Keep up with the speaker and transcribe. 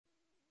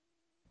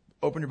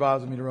Open your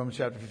Bibles with me to Romans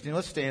chapter 15.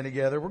 Let's stand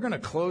together. We're going to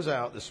close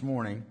out this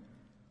morning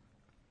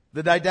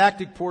the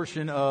didactic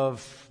portion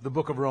of the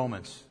book of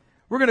Romans.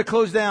 We're going to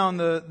close down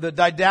the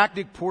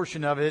didactic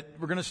portion of it.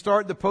 We're going to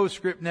start the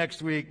postscript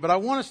next week, but I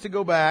want us to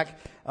go back.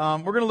 We're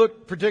going to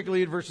look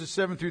particularly at verses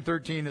 7 through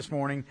 13 this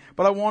morning,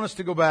 but I want us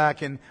to go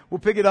back and we'll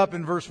pick it up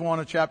in verse 1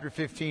 of chapter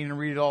 15 and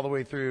read it all the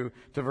way through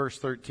to verse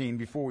 13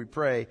 before we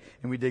pray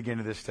and we dig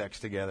into this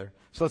text together.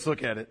 So let's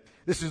look at it.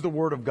 This is the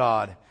Word of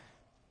God.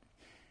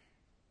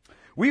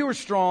 We who are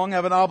strong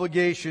have an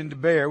obligation to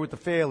bear with the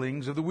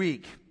failings of the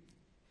weak,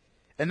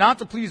 and not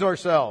to please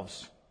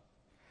ourselves.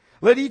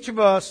 Let each of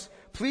us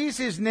please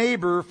his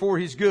neighbor for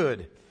his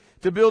good,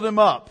 to build him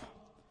up.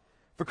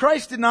 For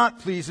Christ did not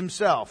please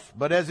himself,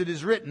 but as it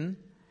is written,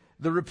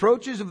 the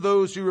reproaches of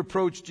those who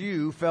reproached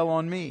you fell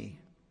on me.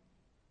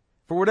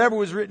 For whatever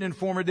was written in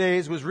former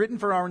days was written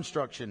for our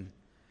instruction,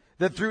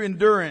 that through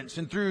endurance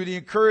and through the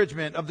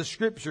encouragement of the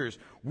Scriptures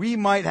we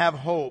might have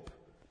hope.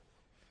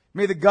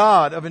 May the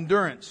God of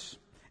endurance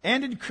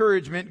and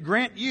encouragement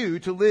grant you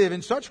to live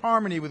in such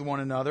harmony with one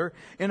another,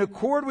 in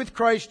accord with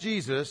Christ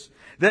Jesus,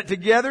 that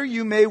together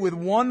you may with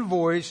one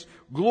voice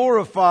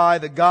glorify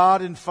the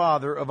God and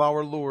Father of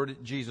our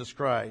Lord Jesus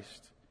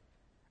Christ.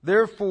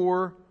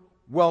 Therefore,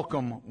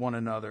 welcome one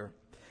another,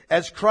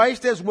 as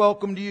Christ has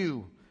welcomed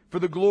you for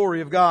the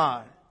glory of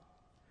God.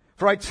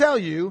 For I tell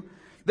you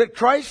that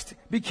Christ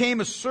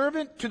became a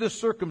servant to the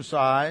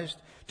circumcised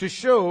to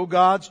show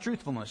God's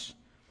truthfulness,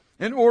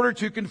 in order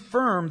to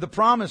confirm the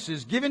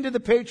promises given to the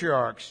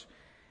patriarchs,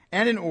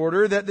 and in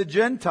order that the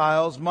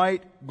Gentiles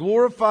might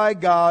glorify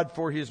God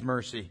for His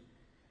mercy.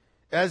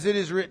 As it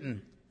is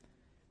written,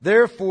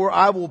 therefore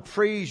I will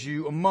praise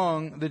you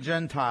among the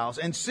Gentiles,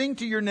 and sing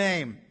to your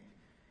name.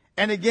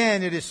 And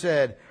again it is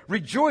said,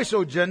 rejoice,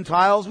 O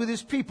Gentiles, with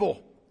His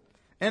people.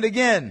 And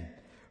again,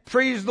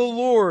 praise the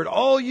Lord,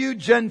 all you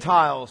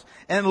Gentiles,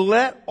 and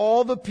let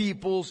all the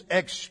peoples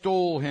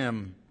extol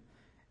Him.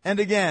 And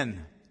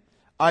again,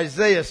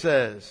 Isaiah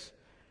says,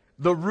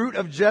 the root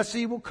of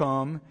Jesse will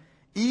come,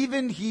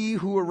 even he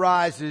who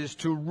arises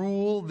to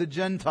rule the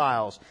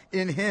Gentiles.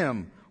 In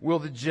him will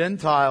the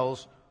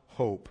Gentiles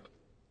hope.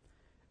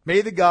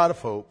 May the God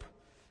of hope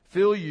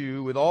fill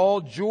you with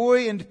all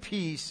joy and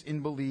peace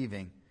in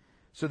believing,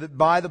 so that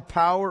by the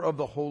power of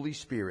the Holy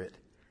Spirit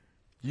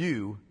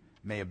you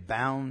may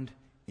abound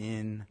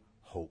in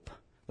hope.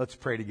 Let's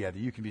pray together.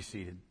 You can be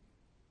seated.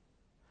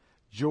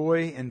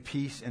 Joy and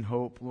peace and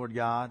hope, Lord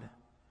God,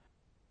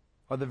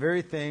 are the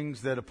very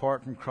things that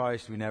apart from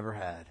Christ we never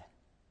had.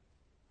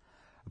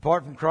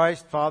 Apart from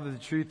Christ, Father, the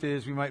truth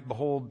is we might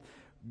behold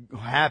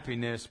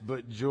happiness,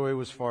 but joy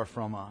was far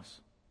from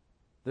us.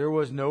 There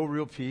was no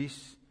real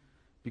peace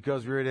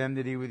because we were at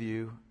enmity with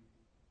you,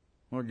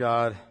 Lord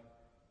God,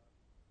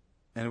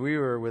 and we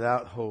were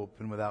without hope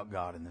and without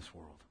God in this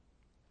world.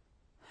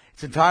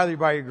 It's entirely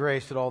by your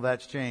grace that all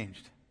that's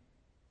changed.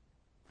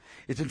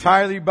 It's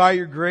entirely by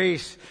your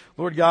grace,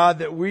 Lord God,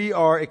 that we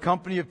are a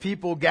company of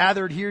people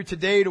gathered here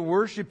today to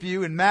worship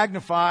you and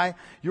magnify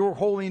your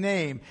holy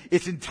name.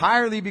 It's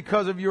entirely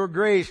because of your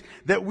grace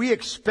that we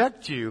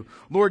expect you,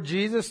 Lord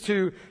Jesus,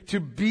 to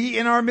be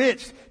in our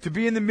midst, to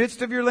be in the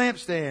midst of your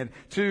lampstand,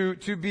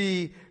 to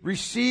be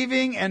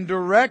receiving and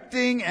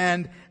directing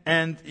and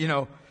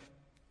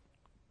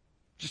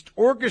just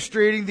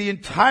orchestrating the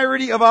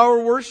entirety of our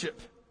worship.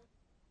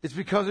 It's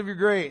because of your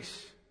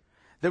grace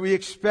that we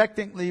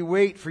expectantly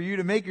wait for you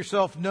to make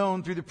yourself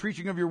known through the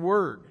preaching of your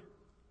word.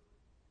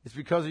 It's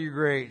because of your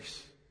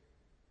grace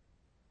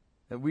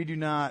that we do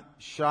not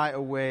shy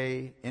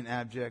away in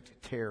abject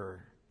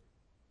terror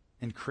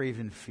and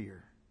craven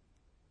fear,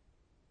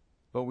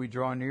 but we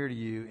draw near to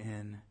you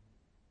in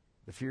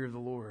the fear of the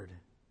Lord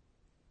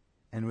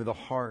and with a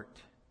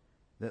heart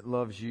that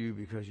loves you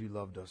because you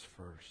loved us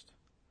first.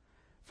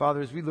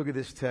 Father, as we look at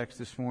this text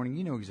this morning,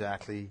 you know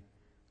exactly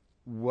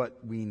what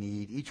we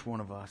need, each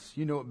one of us.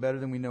 You know it better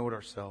than we know it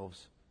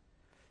ourselves.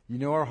 You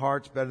know our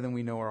hearts better than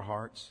we know our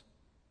hearts.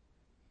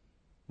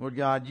 Lord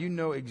God, you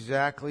know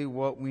exactly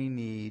what we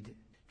need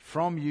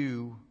from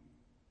you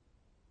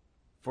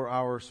for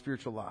our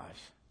spiritual lives.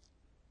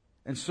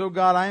 And so,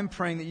 God, I am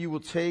praying that you will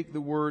take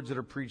the words that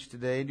are preached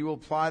today and you will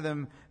apply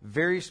them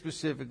very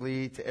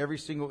specifically to every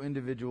single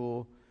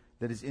individual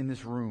that is in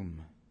this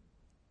room.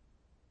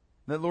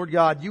 That, Lord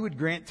God, you would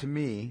grant to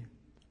me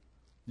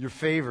your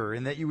favor,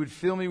 and that you would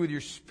fill me with your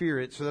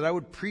Spirit so that I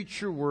would preach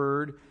your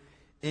word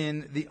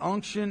in the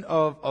unction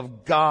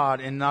of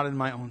God and not in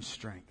my own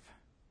strength.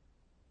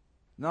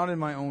 Not in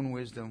my own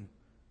wisdom,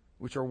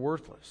 which are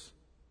worthless.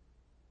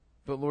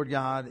 But Lord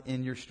God,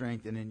 in your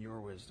strength and in your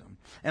wisdom.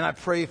 And I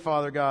pray,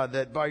 Father God,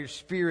 that by your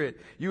Spirit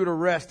you would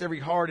arrest every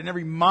heart and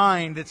every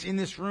mind that's in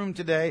this room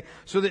today,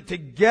 so that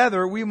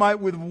together we might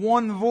with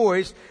one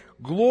voice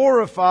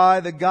glorify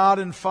the God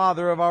and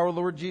Father of our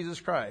Lord Jesus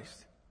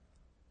Christ.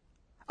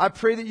 I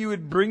pray that you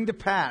would bring to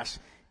pass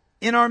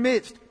in our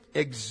midst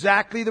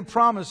exactly the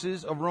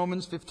promises of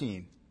Romans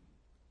 15.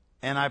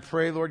 And I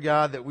pray, Lord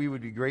God, that we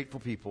would be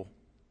grateful people.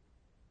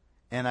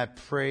 And I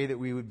pray that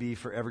we would be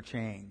forever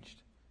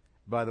changed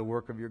by the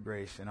work of your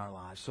grace in our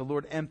lives. So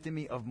Lord, empty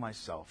me of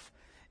myself.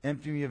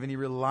 Empty me of any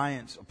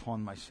reliance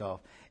upon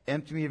myself.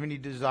 Empty me of any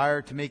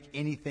desire to make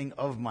anything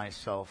of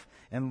myself.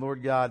 And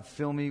Lord God,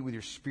 fill me with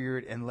your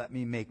Spirit and let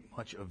me make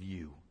much of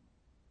you.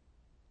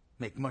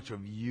 Make much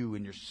of you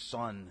and your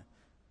Son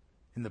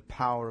in the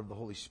power of the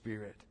Holy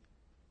Spirit.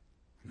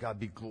 God,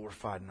 be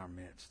glorified in our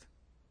midst.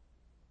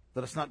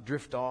 Let us not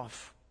drift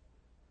off.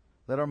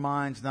 Let our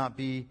minds not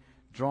be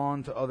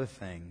drawn to other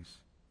things.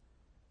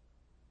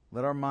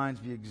 Let our minds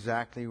be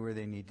exactly where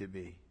they need to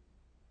be,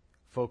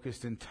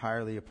 focused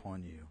entirely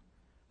upon you.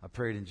 I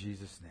pray it in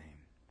Jesus' name.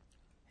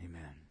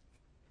 Amen.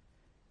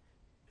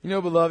 You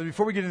know, beloved,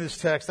 before we get into this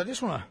text, I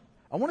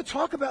want to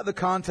talk about the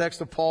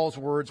context of Paul's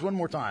words one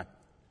more time.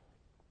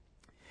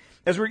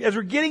 As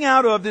we're getting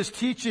out of this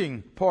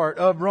teaching part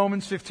of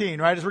Romans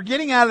 15, right? As we're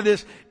getting out of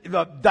this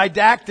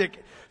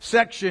didactic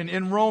section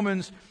in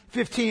Romans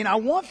 15, I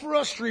want for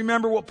us to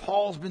remember what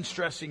Paul's been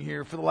stressing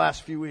here for the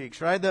last few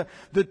weeks, right?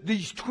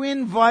 These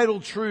twin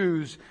vital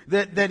truths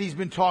that he's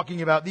been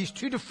talking about, these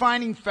two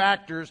defining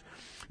factors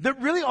that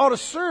really ought to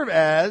serve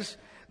as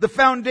the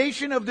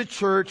foundation of the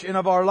church and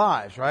of our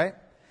lives, right?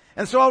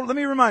 And so let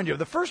me remind you,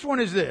 the first one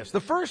is this.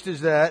 The first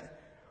is that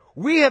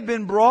we have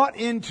been brought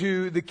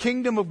into the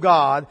kingdom of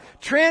God,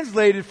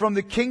 translated from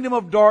the kingdom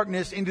of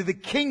darkness into the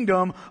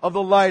kingdom of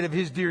the light of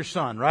His dear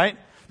Son, right?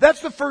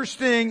 That's the first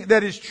thing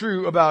that is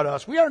true about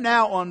us. We are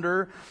now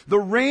under the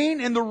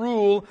reign and the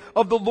rule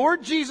of the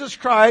Lord Jesus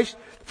Christ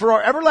for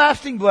our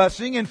everlasting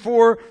blessing and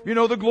for,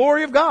 the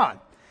glory of God.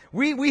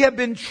 We have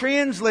been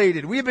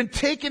translated. We have been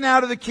taken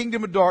out of the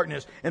kingdom of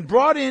darkness and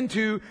brought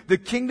into the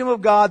kingdom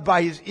of God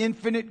by His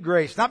infinite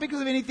grace. Not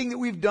because of anything that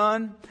we've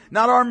done,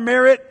 not our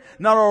merit,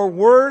 not our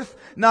worth,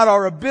 not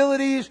our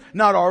abilities,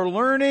 not our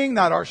learning,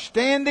 not our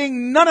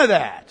standing, none of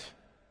that.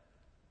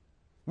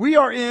 We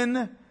are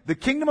in the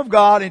kingdom of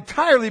God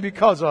entirely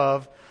because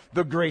of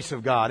the grace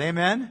of God.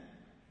 Amen?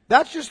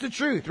 That's just the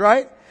truth,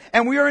 right?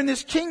 And we are in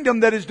this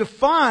kingdom that is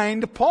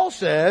defined, Paul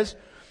says,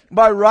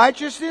 by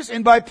righteousness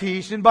and by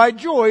peace and by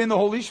joy in the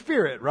Holy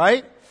Spirit,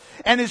 right?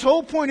 And his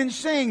whole point in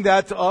saying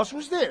that to us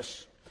was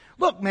this.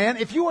 Look, man,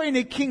 if you are in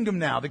a kingdom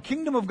now, the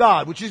kingdom of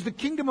God, which is the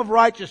kingdom of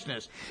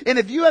righteousness, and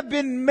if you have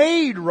been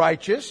made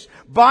righteous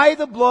by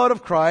the blood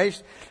of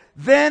Christ,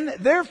 then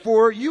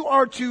therefore you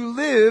are to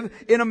live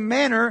in a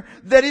manner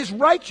that is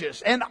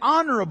righteous and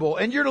honorable,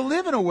 and you're to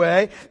live in a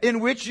way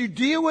in which you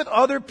deal with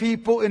other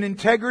people in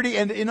integrity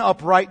and in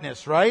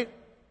uprightness, right?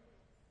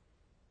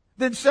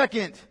 Then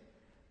second,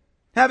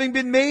 having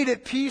been made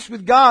at peace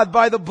with God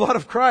by the blood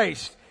of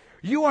Christ,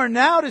 you are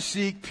now to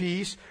seek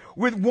peace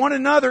with one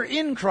another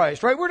in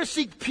Christ, right? We're to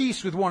seek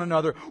peace with one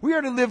another. We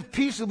are to live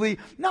peaceably,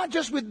 not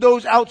just with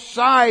those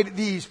outside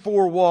these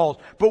four walls,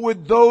 but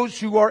with those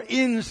who are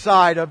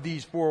inside of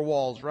these four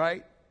walls,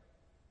 right?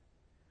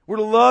 We're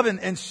to love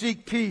and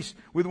seek peace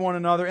with one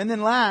another. And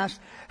then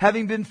last,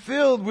 having been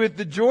filled with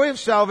the joy of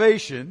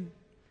salvation,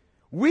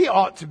 we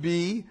ought to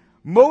be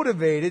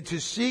motivated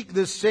to seek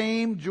the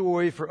same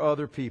joy for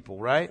other people,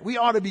 right? We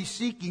ought to be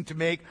seeking to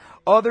make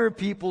other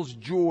people's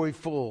joy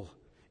full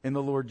in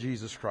the Lord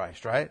Jesus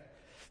Christ, right?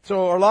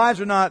 So our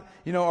lives are not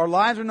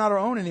our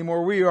own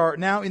anymore. We are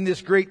now in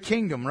this great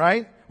kingdom,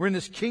 right? We're in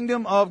this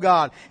kingdom of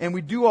God. And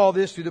we do all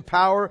this through the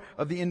power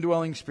of the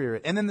indwelling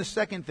Spirit. And then the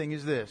second thing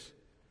is this.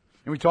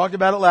 And we talked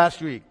about it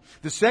last week.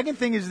 The second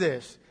thing is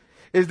this,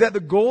 is that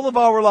the goal of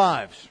our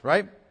lives,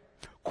 right?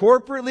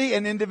 Corporately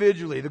and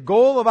individually, the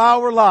goal of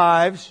our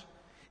lives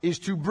is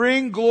to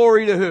bring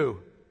glory to who?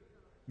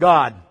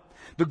 God.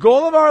 The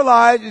goal of our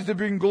lives is to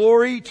bring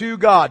glory to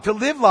God. To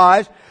live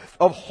lives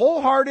of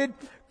wholehearted,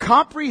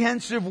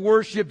 comprehensive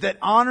worship that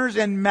honors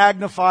and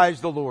magnifies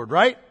the Lord,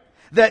 right?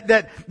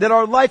 That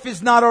our life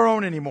is not our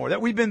own anymore.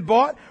 That we've been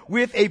bought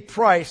with a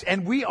price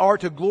and we are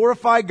to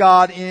glorify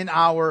God in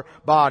our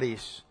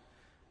bodies.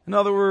 In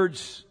other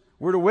words,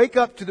 we're to wake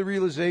up to the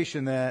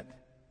realization that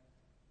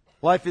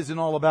life isn't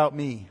all about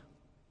me.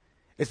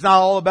 It's not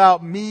all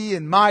about me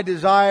and my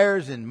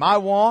desires and my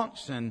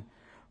wants and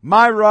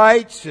my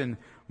rights and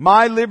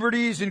my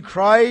liberties in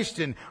Christ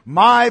and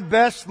my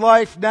best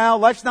life now.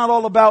 Life's not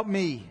all about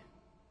me.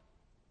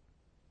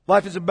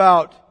 Life is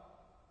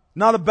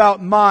not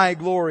about my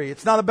glory.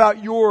 It's not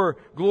about your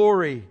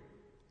glory.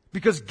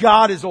 Because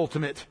God is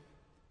ultimate.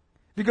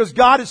 Because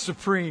God is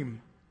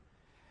supreme.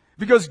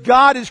 Because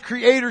God is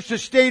creator,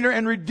 sustainer,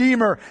 and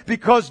redeemer.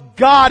 Because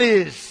God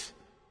is.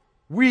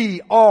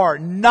 We are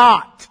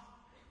not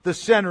the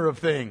center of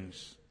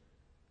things.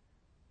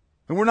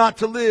 And we're not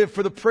to live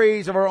for the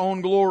praise of our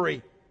own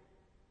glory.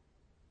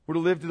 We're to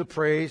live to the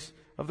praise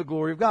of the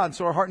glory of God. And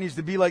so our heart needs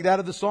to be like that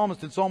of the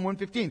psalmist in Psalm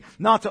 115.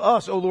 Not to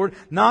us, O Lord,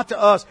 not to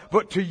us,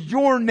 but to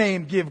your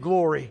name give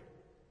glory.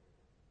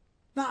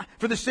 Not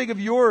for the sake of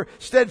your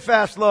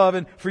steadfast love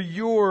and for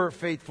your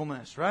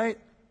faithfulness, right?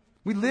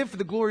 We live for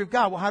the glory of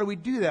God. Well, how do we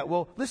do that?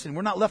 Well, listen,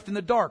 we're not left in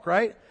the dark,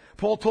 right?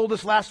 Paul told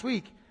us last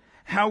week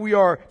how we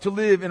are to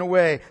live in a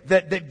way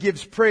that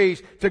gives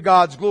praise to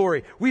God's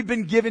glory. We've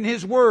been given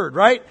His Word,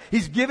 right?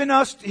 He's given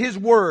us His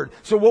Word.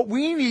 So what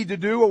we need to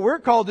do, what we're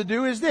called to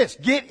do is this.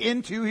 Get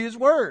into His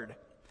Word.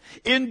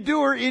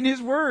 Endure in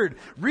His Word.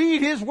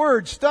 Read His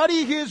Word.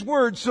 Study His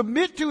Word.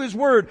 Submit to His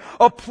Word.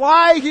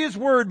 Apply His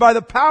Word by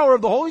the power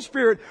of the Holy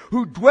Spirit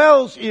who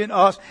dwells in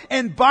us.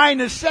 And by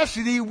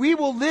necessity, we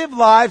will live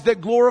lives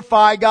that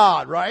glorify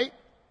God, right?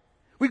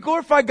 We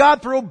glorify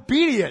God through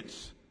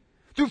obedience,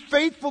 through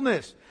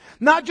faithfulness.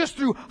 Not just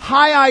through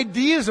high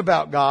ideas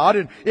about God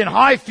and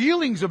high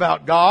feelings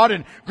about God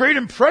and great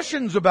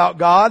impressions about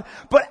God,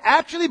 but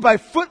actually by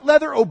foot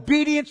leather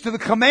obedience to the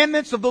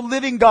commandments of the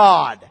living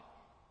God.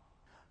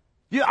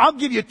 Yeah, I'll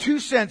give you 2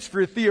 cents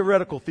for a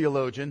theoretical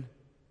theologian.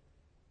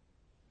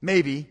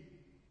 Maybe.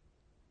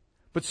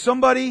 But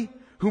somebody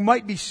who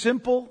might be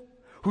simple,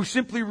 who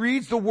simply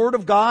reads the Word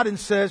of God and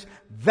says,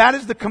 that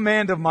is the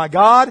command of my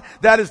God,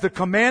 that is the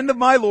command of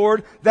my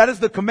Lord, that is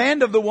the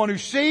command of the one who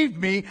saved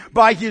me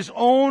by His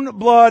own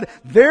blood.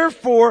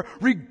 Therefore,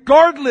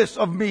 regardless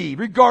of me,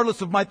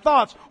 regardless of my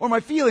thoughts or my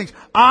feelings,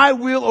 I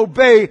will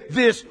obey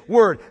this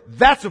Word.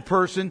 That's a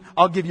person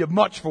I'll give you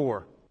much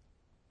for.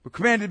 We're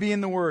commanded to be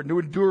in the Word, to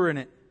endure in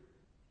it,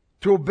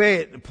 to obey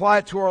it, apply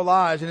it to our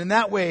lives. And in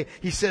that way,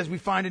 he says, we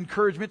find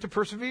encouragement to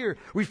persevere.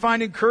 We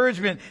find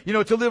encouragement,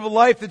 to live a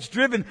life that's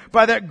driven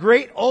by that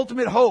great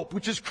ultimate hope,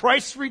 which is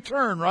Christ's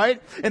return,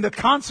 right? And the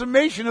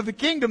consummation of the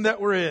kingdom that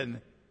we're in.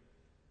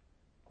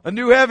 A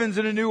new heavens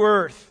and a new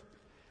earth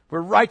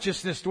where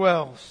righteousness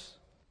dwells.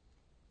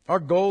 Our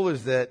goal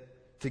is that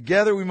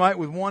together we might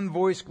with one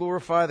voice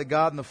glorify the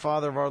God and the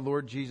Father of our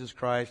Lord Jesus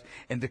Christ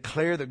and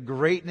declare the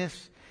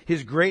greatness,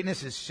 His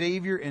greatness as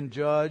Savior and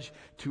Judge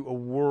to a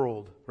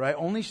world, right?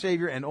 Only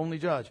Savior and only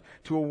Judge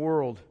to a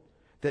world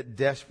that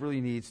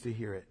desperately needs to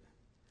hear it.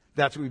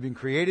 That's what we've been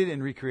created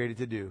and recreated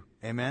to do.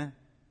 Amen?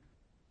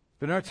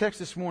 But in our text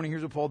this morning,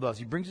 here's what Paul does.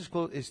 He brings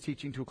his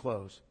teaching to a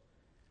close.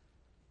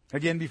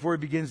 Again, before he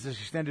begins this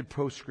extended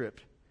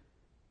postscript.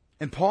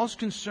 And Paul's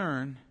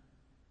concern,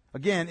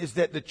 again, is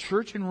that the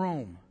church in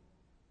Rome,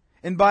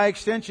 and by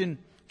extension,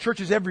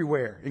 churches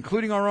everywhere,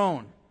 including our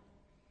own,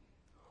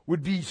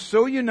 would be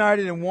so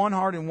united in one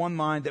heart and one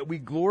mind that we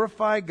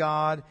glorify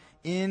God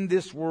in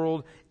this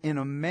world in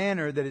a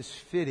manner that is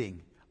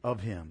fitting of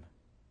Him.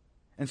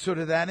 And so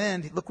to that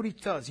end, look what he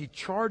does. He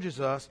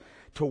charges us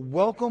to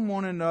welcome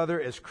one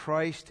another as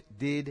Christ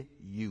did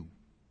you.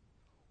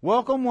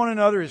 Welcome one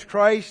another as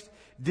Christ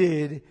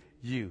did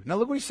you. Now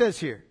look what he says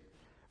here.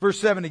 Verse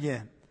 7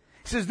 again.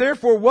 He says,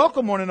 therefore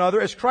welcome one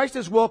another as Christ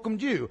has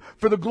welcomed you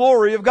for the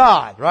glory of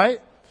God,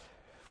 right?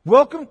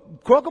 Welcome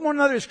one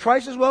another as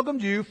Christ has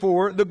welcomed you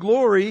for the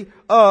glory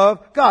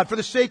of God, for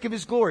the sake of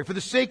His glory, for the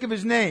sake of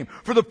His name,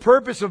 for the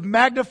purpose of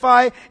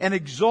magnifying and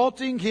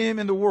exalting Him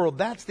in the world.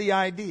 That's the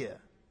idea.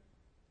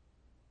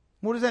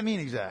 What does that mean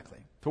exactly?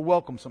 To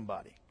welcome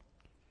somebody.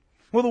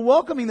 Well, the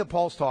welcoming that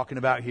Paul's talking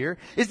about here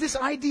is this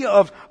idea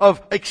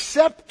of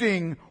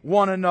accepting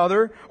one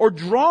another or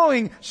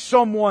drawing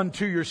someone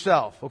to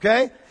yourself,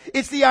 okay?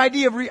 It's the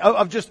idea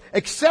of just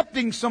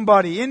accepting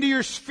somebody into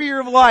your sphere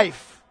of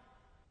life.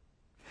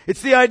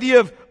 It's the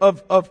idea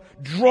of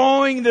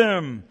drawing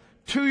them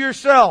to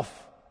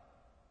yourself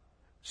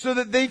so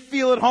that they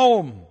feel at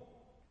home.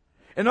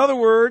 In other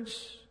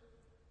words,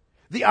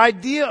 the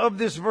idea of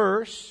this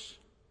verse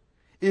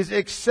is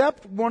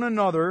accept one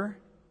another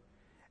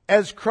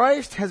as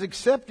Christ has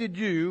accepted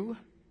you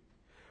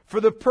for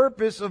the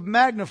purpose of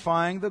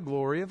magnifying the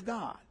glory of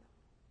God.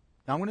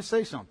 Now I'm going to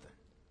say something.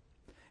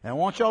 And I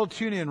want y'all to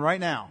tune in right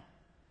now.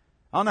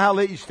 I don't know how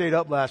late you stayed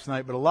up last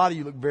night, but a lot of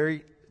you look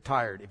very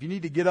tired. If you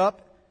need to get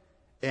up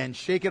and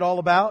shake it all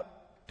about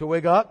to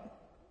wake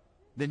up,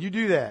 then you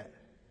do that.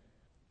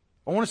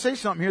 I want to say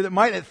something here that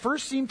might at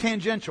first seem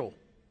tangential.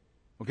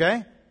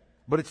 Okay?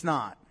 But it's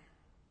not.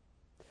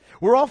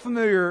 We're all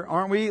familiar,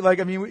 aren't we?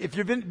 If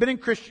you've been a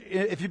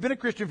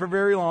Christian for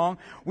very long,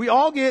 we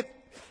all get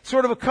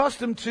sort of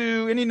accustomed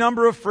to any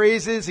number of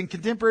phrases in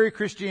contemporary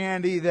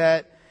Christianity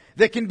that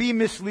can be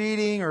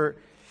misleading or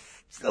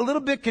a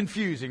little bit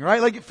confusing,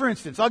 right? Like, for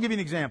instance, I'll give you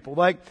an example.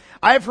 Like,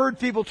 I've heard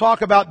people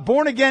talk about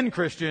born-again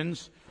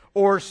Christians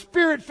or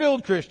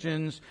Spirit-filled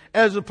Christians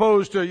as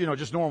opposed to,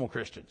 just normal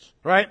Christians,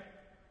 right?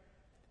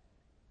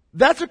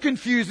 That's a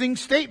confusing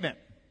statement.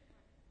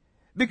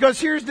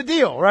 Because here's the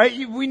deal,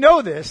 right? We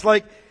know this.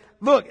 Like,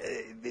 look,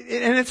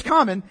 and it's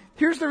common.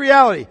 Here's the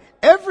reality.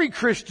 Every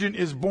Christian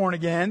is born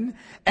again,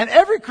 and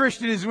every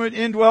Christian is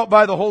indwelt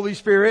by the Holy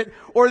Spirit,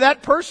 or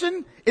that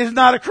person is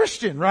not a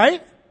Christian,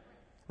 right?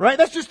 Right?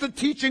 That's just the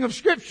teaching of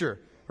Scripture,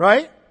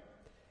 right?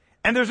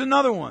 And there's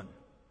another one.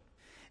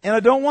 And I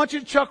don't want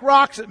you to chuck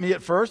rocks at me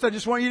at first. I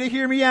just want you to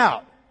hear me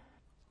out.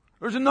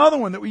 There's another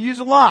one that we use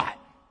a lot.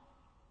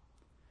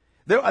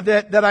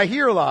 That I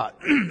hear a lot.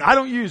 I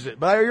don't use it,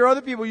 but I hear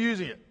other people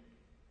using it.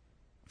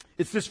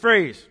 It's this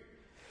phrase,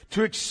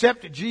 to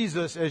accept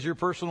Jesus as your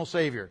personal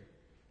Savior.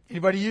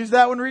 Anybody use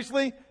that one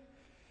recently?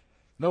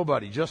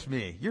 Nobody, just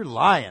me. You're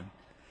lying.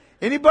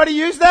 Anybody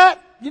use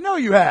that? You know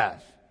you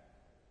have.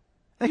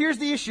 Now here's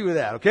the issue with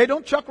that, okay?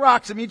 Don't chuck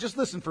rocks at me, just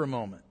listen for a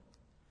moment.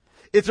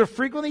 It's a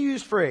frequently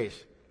used phrase.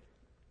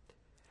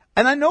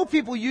 And I know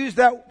people use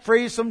that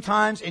phrase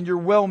sometimes, and you're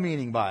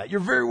well-meaning by it. You're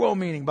very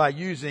well-meaning by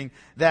using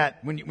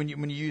that when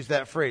you use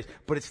that phrase.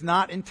 But it's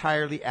not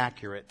entirely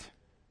accurate.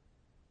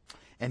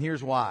 And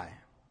here's why.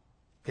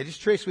 Okay,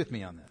 just trace with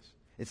me on this.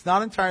 It's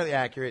not entirely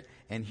accurate,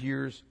 and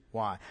here's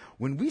why.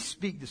 When we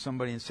speak to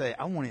somebody and say,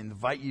 I want to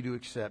invite you to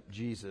accept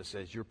Jesus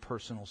as your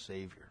personal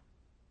Savior.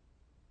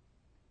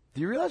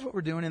 Do you realize what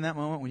we're doing in that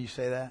moment when you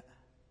say that?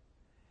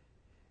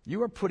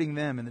 You are putting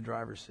them in the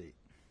driver's seat.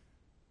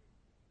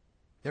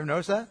 You ever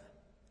notice that?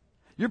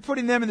 You're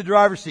putting them in the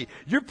driver's seat.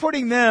 You're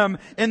putting them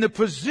in the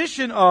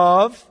position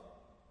of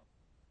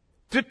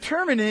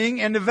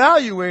determining and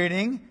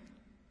evaluating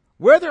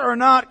whether or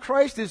not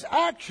Christ is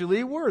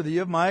actually worthy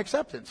of my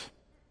acceptance.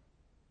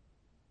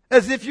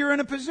 As if you're in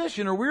a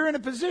position, or we're in a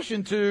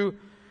position to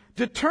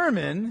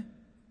determine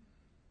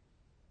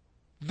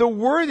the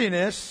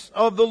worthiness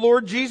of the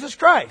Lord Jesus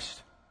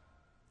Christ.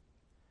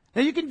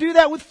 Now you can do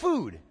that with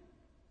food.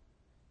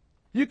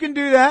 You can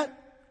do that,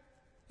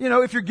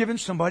 if you're giving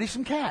somebody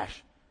some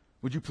cash.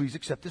 Would you please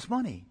accept this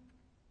money?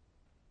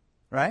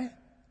 Right?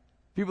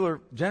 People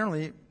are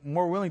generally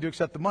more willing to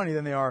accept the money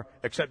than they are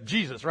accept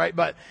Jesus, right?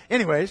 But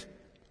anyways,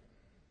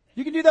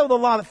 you can do that with a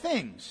lot of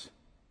things.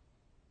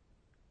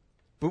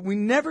 But we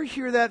never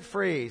hear that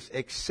phrase,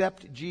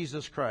 accept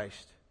Jesus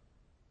Christ,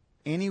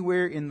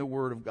 anywhere in the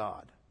Word of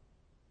God.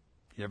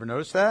 You ever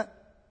notice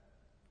that?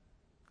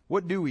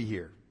 What do we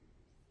hear?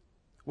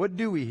 What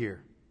do we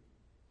hear?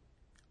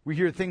 We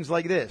hear things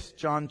like this.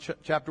 John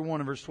chapter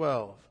 1 and verse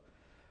 12.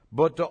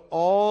 But to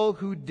all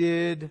who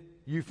did,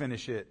 you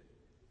finish it,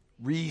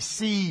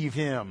 receive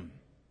Him.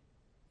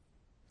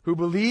 Who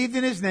believed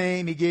in His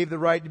name, He gave the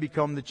right to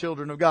become the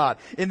children of God.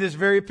 In this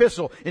very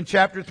epistle, in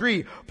chapter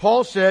 3,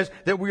 Paul says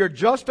that we are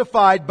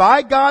justified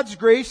by God's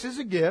grace as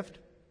a gift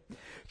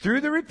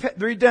through the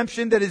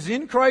redemption that is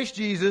in Christ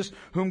Jesus,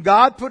 whom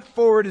God put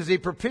forward as a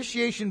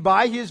propitiation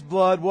by His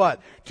blood, what?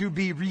 To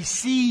be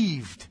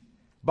received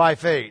by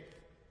faith.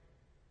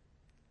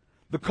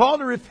 The call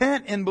to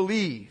repent and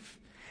believe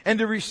and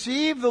to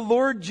receive the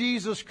Lord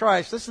Jesus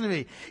Christ. Listen to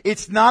me.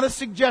 It's not a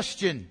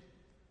suggestion.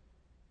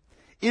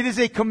 It is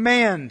a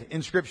command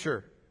in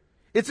Scripture.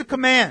 It's a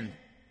command.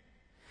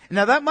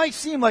 Now that might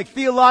seem like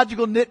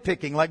theological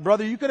nitpicking. Like,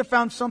 brother, you could have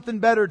found something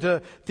better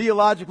to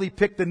theologically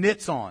pick the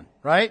nits on,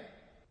 right?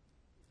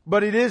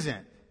 But it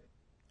isn't.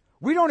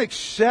 We don't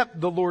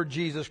accept the Lord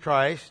Jesus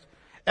Christ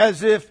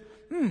as if,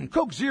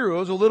 Coke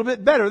Zero is a little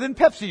bit better than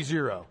Pepsi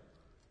Zero.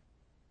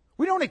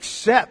 We don't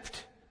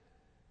accept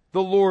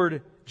the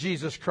Lord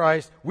Jesus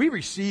Christ. We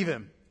receive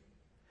Him.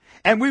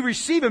 And we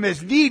receive Him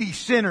as needy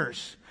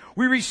sinners.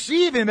 We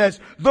receive Him as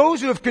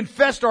those who have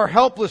confessed our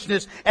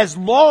helplessness as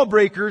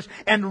lawbreakers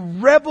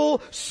and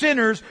rebel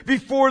sinners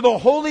before the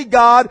holy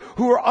God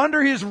who are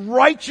under His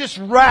righteous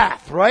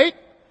wrath, right?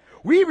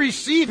 We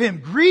receive Him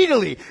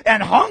greedily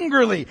and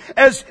hungrily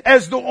as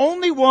the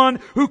only one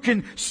who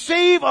can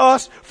save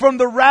us from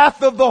the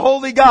wrath of the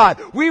holy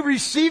God. We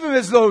receive Him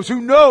as those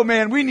who know,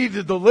 man, we need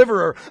a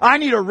deliverer. I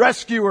need a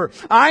rescuer.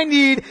 I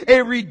need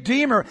a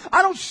redeemer.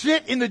 I don't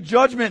sit in the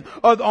judgment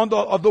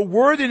of the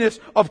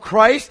worthiness of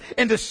Christ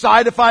and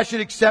decide if I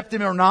should accept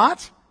Him or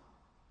not.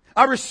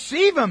 I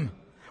receive Him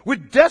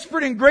with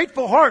desperate and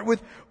grateful heart,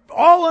 with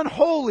all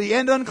unholy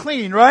and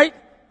unclean, right?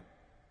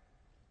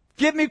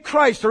 Give me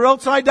Christ or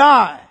else I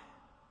die.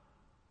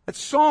 That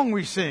song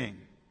we sing.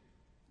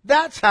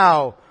 That's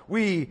how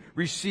we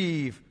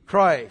receive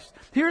Christ.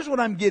 Here's what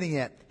I'm getting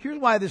at. Here's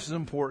why this is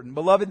important.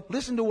 Beloved,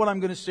 listen to what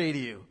I'm going to say to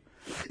you.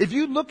 If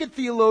you look at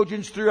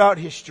theologians throughout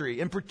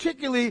history, and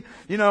particularly,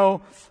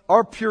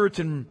 our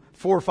Puritan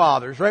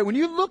forefathers, right? When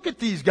you look at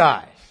these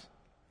guys,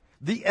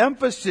 the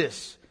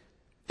emphasis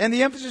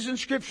in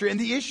Scripture and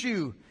the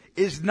issue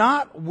is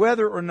not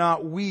whether or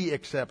not we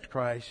accept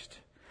Christ,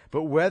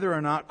 but whether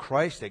or not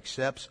Christ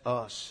accepts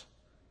us.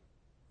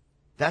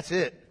 That's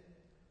it.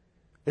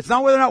 It's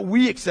not whether or not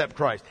we accept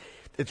Christ.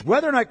 It's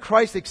whether or not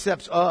Christ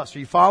accepts us. Are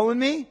you following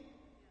me?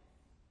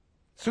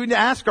 So we need to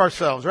ask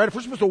ourselves, right? If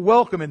we're supposed to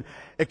welcome and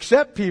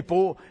accept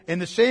people in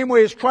the same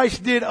way as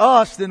Christ did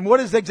us, then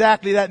what does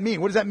exactly that mean?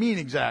 What does that mean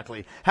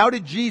exactly? How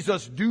did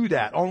Jesus do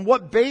that? On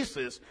what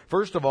basis,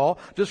 first of all,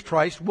 does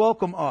Christ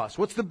welcome us?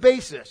 What's the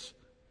basis?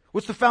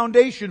 What's the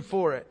foundation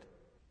for it?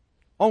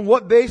 On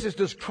what basis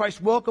does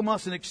Christ welcome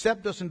us and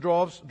accept us and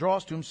draw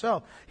us to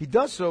Himself? He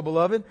does so,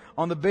 beloved,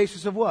 on the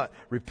basis of what?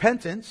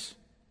 Repentance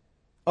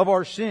of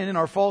our sin and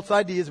our false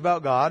ideas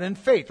about God, and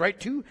faith, right?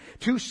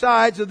 Two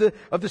sides of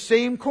the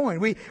same coin.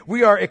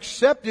 We are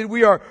accepted,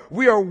 we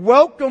are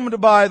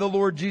welcomed by the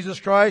Lord Jesus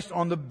Christ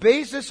on the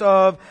basis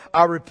of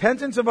our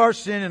repentance of our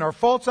sin and our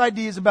false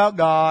ideas about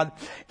God,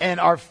 and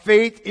our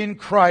faith in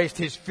Christ,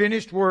 His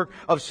finished work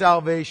of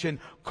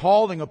salvation,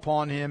 calling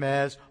upon Him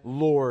as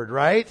Lord,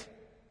 right?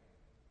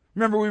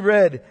 Remember we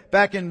read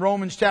back in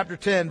Romans chapter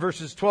 10,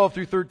 verses 12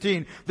 through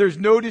 13, there's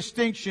no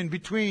distinction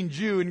between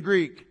Jew and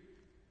Greek.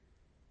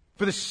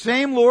 For the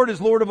same Lord is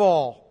Lord of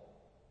all,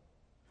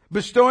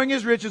 bestowing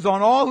His riches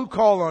on all who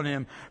call on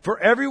Him. For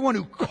everyone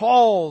who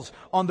calls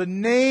on the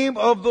name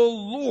of the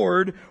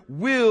Lord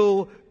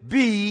will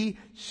be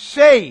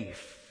saved.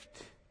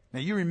 Now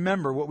you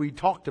remember what we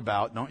talked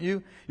about, don't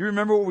you? You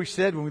remember what we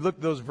said when we looked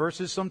at those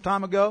verses some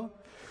time ago?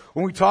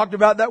 When we talked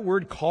about that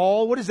word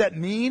call, what does that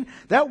mean?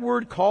 That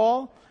word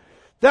call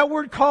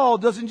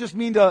doesn't just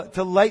mean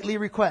to lightly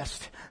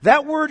request.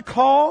 That word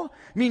call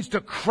means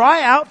to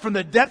cry out from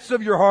the depths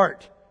of your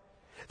heart.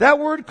 That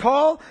word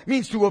call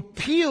means to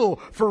appeal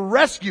for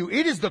rescue.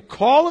 It is the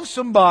call of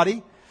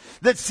somebody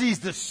that sees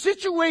the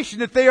situation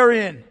that they are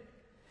in,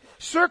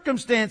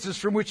 circumstances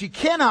from which he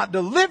cannot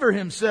deliver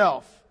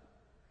himself,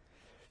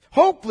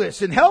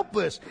 hopeless and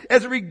helpless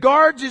as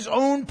regards his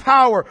own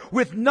power,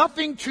 with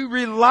nothing to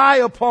rely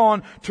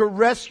upon to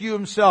rescue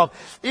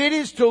himself. It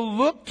is to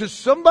look to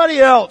somebody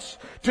else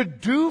to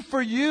do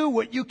for you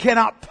what you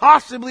cannot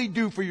possibly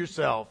do for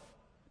yourself.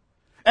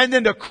 And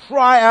then to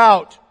cry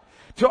out,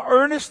 to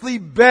earnestly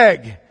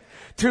beg,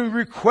 to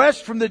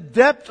request from the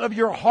depth of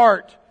your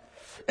heart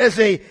as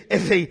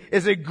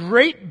a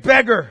great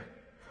beggar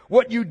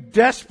what you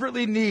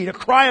desperately need, a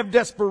cry of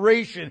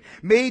desperation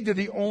made to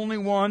the only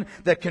one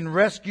that can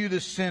rescue the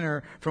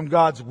sinner from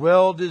God's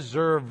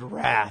well-deserved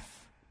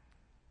wrath.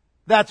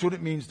 That's what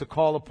it means to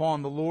call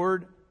upon the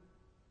Lord.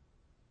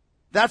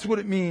 That's what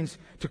it means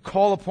to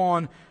call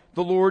upon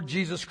the Lord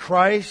Jesus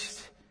Christ.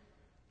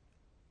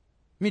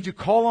 It means you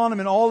call on Him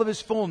in all of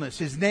His fullness.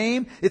 His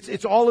name,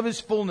 it's all of His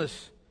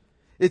fullness.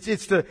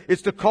 It's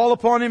to call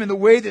upon Him in the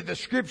way that the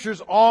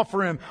Scriptures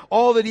offer Him,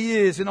 all that He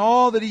is and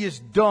all that He has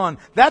done.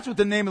 That's what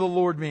the name of the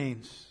Lord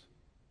means.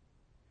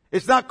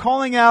 It's not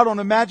calling out on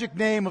a magic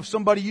name of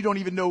somebody you don't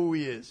even know who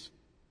He is.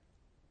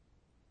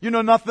 You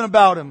know nothing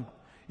about Him.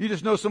 You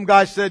just know some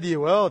guy said to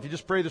you, well, if you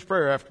just pray this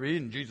prayer after me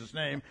in Jesus'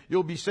 name,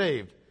 you'll be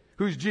saved.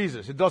 Who's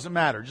Jesus? It doesn't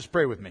matter. Just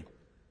pray with me.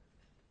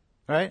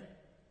 Right?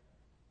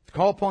 To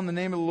call upon the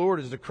name of the Lord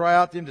is to cry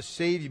out to Him to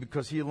save you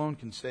because He alone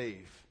can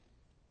save.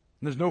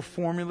 And there's no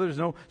formula. There's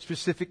no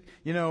specific,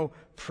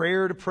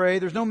 prayer to pray.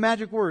 There's no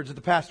magic words that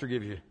the pastor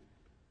gives you.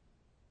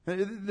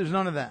 There's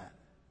none of that.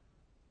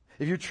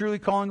 If you're truly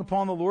calling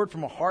upon the Lord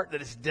from a heart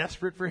that is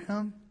desperate for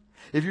Him,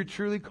 if you're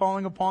truly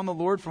calling upon the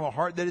Lord from a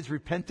heart that is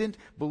repentant,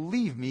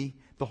 believe me,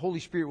 the Holy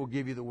Spirit will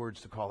give you the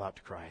words to call out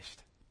to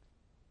Christ.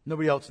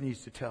 Nobody else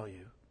needs to tell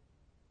you.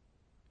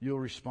 You'll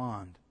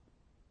respond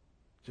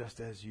just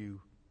as you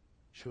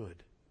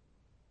should.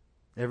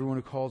 Everyone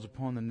who calls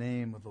upon the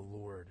name of the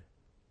Lord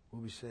will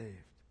be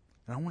saved.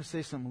 And I want to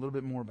say something a little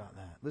bit more about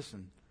that.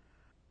 Listen,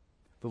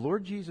 the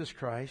Lord Jesus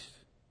Christ,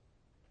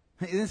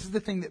 this is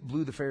the thing that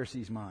blew the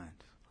Pharisees' mind,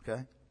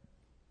 okay?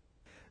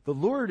 The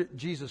Lord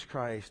Jesus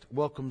Christ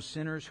welcomes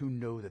sinners who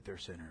know that they're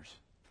sinners.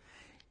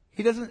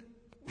 He doesn't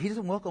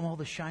welcome all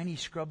the shiny,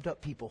 scrubbed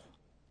up people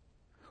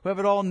who have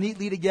it all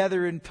neatly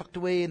together and tucked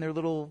away in their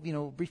little,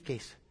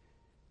 briefcase.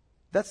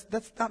 That's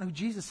not who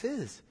Jesus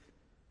is.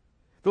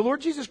 The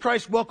Lord Jesus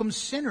Christ welcomes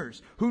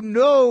sinners who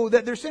know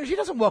that they're sinners. He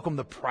doesn't welcome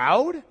the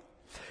proud.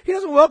 He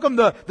doesn't welcome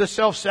the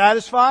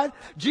self-satisfied.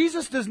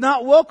 Jesus does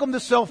not welcome the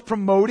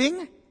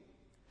self-promoting.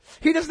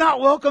 He does not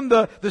welcome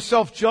the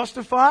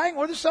self-justifying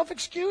or the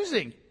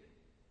self-excusing.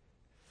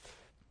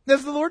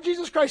 As the Lord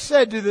Jesus Christ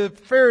said to the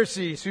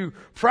Pharisees who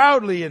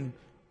proudly and,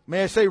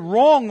 may I say,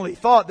 wrongly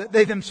thought that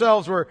they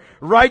themselves were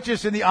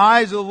righteous in the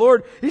eyes of the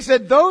Lord, He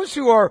said, those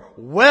who are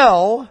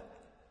well,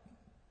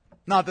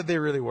 not that they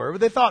really were, but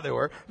they thought they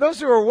were.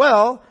 Those who are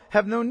well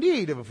have no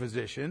need of a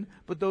physician,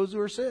 but those who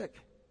are sick.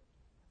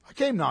 I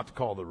came not to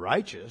call the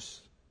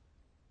righteous,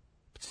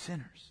 but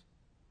sinners.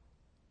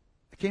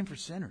 I came for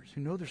sinners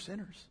who know they're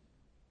sinners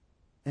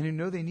and who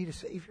know they need a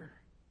Savior.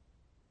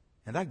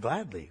 And I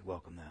gladly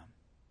welcome them.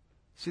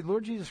 See, the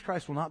Lord Jesus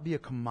Christ will not be a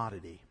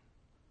commodity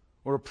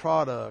or a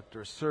product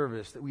or a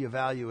service that we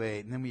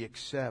evaluate and then we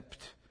accept,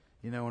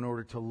 in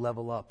order to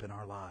level up in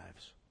our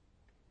lives.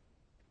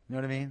 You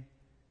know what I mean?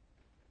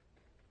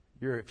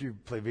 If you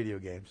play video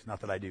games,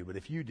 not that I do, but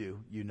if you do,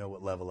 you know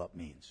what level up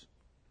means.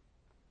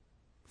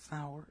 That's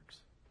not how it works.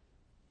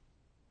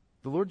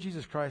 The Lord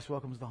Jesus Christ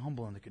welcomes the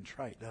humble and the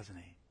contrite, doesn't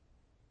He?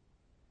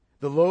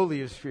 The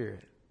lowly of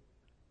spirit.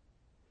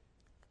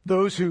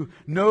 Those who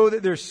know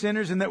that they're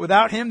sinners and that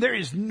without Him there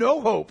is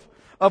no hope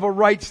of a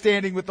right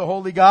standing with the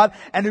holy God,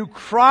 and who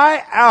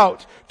cry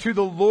out to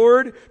the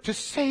Lord to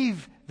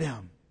save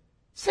them.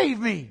 Save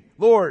me,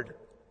 Lord.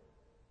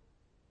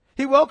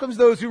 He welcomes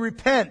those who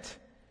repent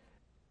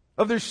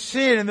of their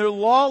sin and their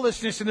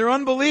lawlessness and their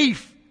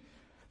unbelief.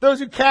 Those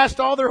who cast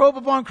all their hope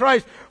upon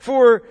Christ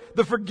for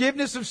the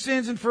forgiveness of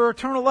sins and for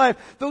eternal life.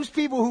 Those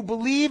people who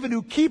believe and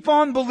who keep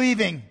on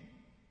believing.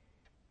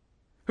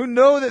 Who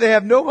know that they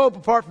have no hope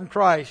apart from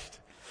Christ.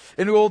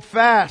 And who hold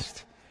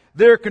fast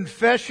their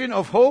confession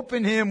of hope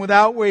in Him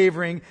without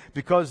wavering,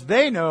 because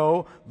they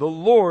know the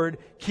Lord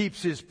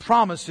keeps His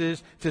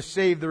promises to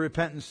save the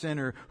repentant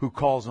sinner who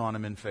calls on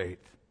Him in faith.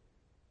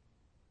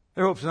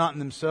 Their hope's not in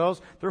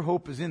themselves. Their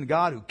hope is in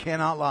God who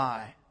cannot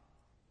lie.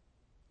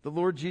 The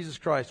Lord Jesus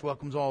Christ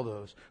welcomes all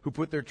those who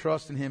put their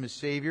trust in Him as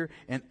Savior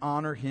and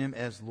honor Him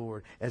as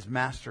Lord, as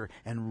Master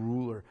and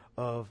ruler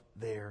of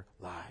their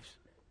lives.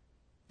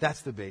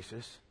 That's the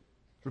basis.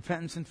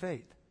 Repentance and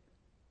faith.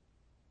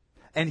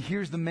 And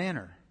here's the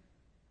manner.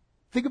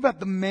 Think about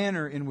the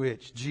manner in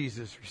which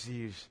Jesus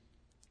receives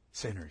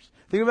sinners.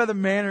 Think about the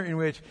manner in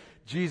which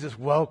Jesus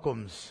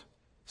welcomes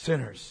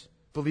sinners,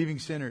 believing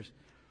sinners.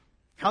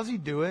 How does he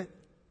do it?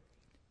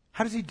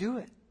 How does he do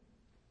it?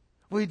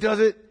 Well, he does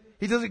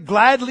it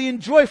gladly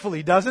and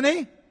joyfully, doesn't he?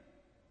 At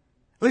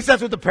least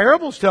that's what the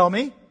parables tell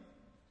me.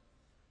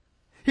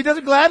 He does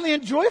it gladly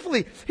and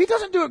joyfully. He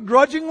doesn't do it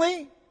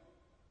grudgingly.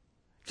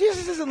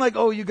 Jesus isn't like,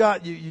 oh, you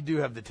do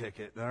have the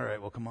ticket. All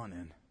right, well, come on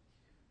in.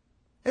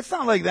 It's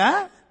not like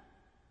that.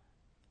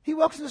 He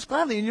welcomes us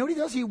gladly. And you know what he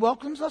does? He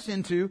welcomes us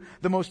into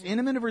the most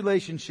intimate of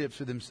relationships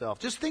with himself.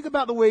 Just think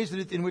about the ways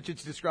in which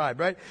it's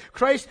described, right?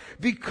 Christ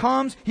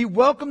he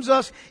welcomes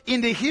us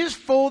into his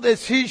fold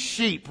as his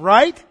sheep,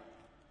 right?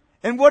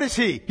 And what is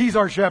he? He's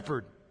our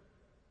shepherd.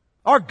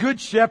 Our good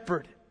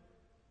shepherd.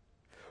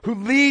 Who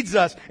leads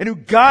us and who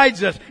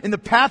guides us in the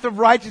path of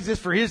righteousness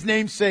for his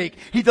name's sake.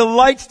 He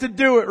delights to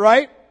do it,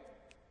 right?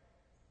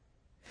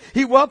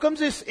 He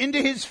welcomes us into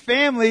his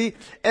family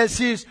as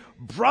his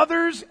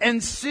brothers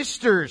and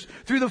sisters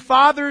through the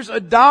Father's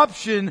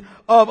adoption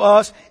of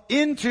us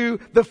into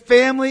the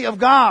family of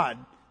God.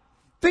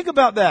 Think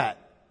about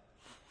that.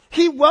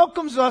 He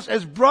welcomes us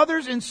as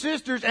brothers and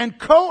sisters and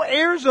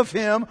co-heirs of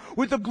him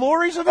with the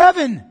glories of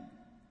heaven.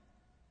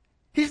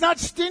 He's not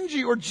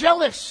stingy or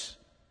jealous.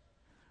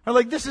 Or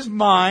like, this is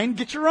mine,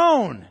 get your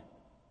own.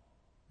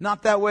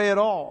 Not that way at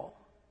all.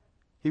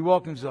 He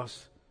welcomes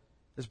us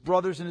as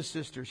brothers and as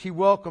sisters. He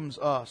welcomes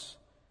us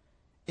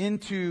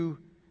into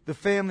the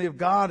family of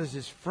God as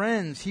his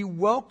friends. He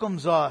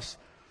welcomes us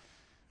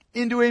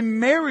into a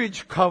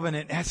marriage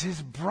covenant as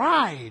his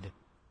bride.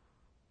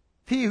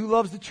 He who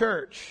loves the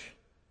church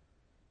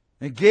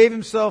and gave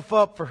himself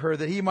up for her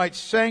that he might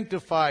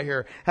sanctify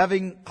her,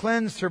 having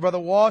cleansed her by the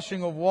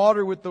washing of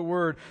water with the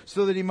word,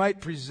 so that he might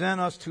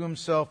present us to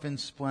himself in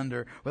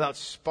splendor, without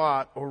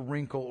spot or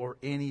wrinkle or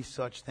any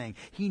such thing.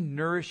 He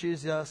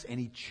nourishes us and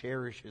he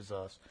cherishes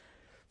us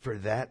for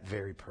that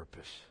very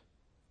purpose.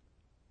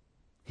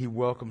 He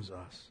welcomes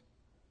us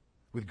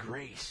with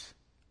grace.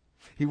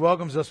 He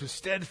welcomes us with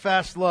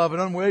steadfast love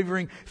and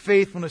unwavering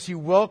faithfulness. He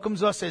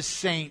welcomes us as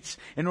saints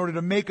in order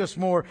to make us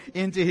more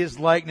into his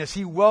likeness.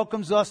 He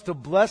welcomes us to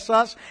bless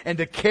us and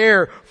to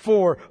care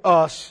for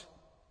us.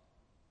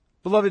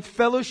 Beloved,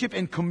 fellowship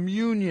and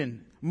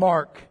communion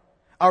mark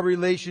our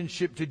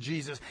relationship to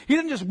Jesus. He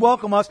doesn't just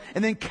welcome us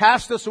and then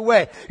cast us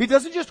away. He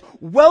doesn't just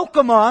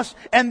welcome us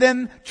and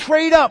then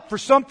trade up for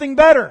something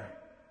better.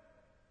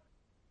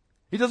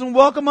 He doesn't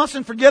welcome us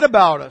and forget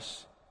about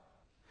us.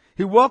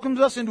 He welcomes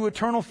us into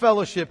eternal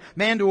fellowship,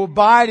 man, to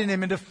abide in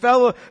him and to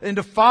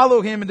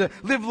follow him and to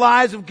live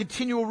lives of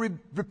continual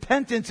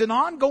repentance and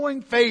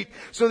ongoing faith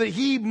so that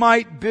he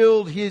might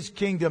build his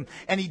kingdom.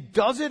 And he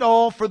does it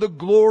all for the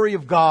glory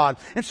of God.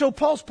 And so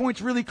Paul's point's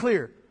really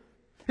clear.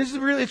 It's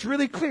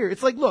really clear.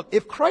 It's like, look,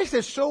 if Christ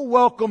has so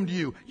welcomed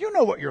you, you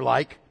know what you're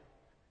like.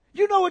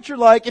 You know what you're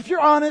like. If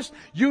you're honest,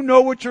 you know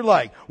what you're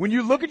like. When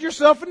you look at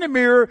yourself in the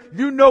mirror,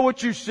 you know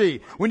what you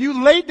see. When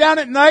you lay down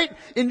at night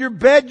in your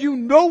bed, you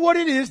know what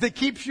it is that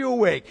keeps you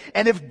awake.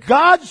 And if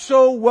God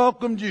so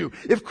welcomed you,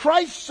 if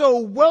Christ so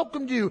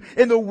welcomed you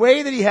in the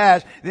way that he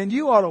has, then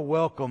you ought to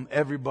welcome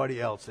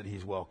everybody else that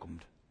he's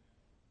welcomed.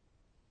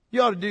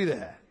 You ought to do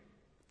that.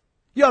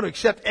 You ought to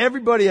accept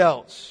everybody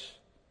else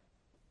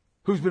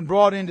who's been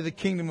brought into the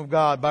kingdom of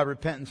God by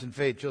repentance and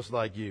faith just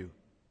like you.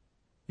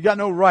 You got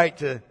no right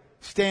to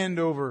stand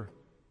over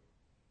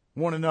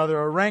one another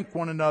or rank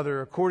one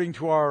another according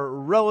to our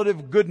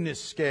relative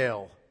goodness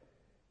scale.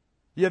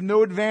 You have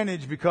no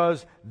advantage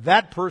because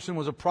that person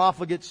was a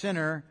profligate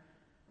sinner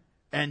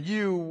and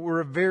you were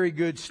a very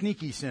good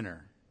sneaky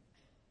sinner.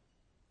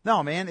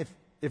 No, man,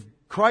 if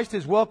Christ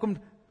has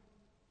welcomed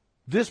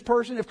this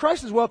person, if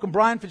Christ has welcomed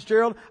Brian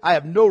Fitzgerald, I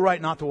have no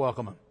right not to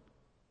welcome him.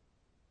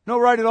 No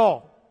right at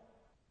all.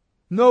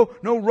 No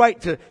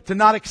right to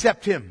not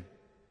accept him.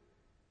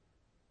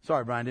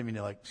 Sorry, Brian, didn't mean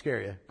to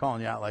scare you,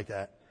 calling you out like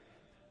that.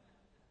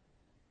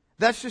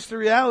 That's just the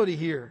reality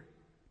here.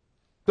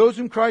 Those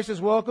whom Christ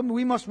has welcomed,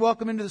 we must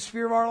welcome into the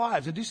sphere of our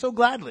lives and do so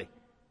gladly.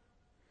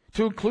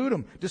 To include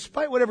them,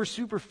 despite whatever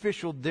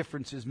superficial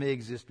differences may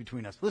exist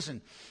between us.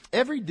 Listen,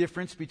 every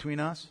difference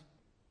between us,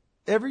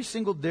 every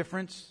single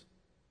difference,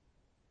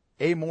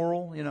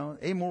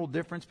 amoral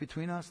difference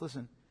between us,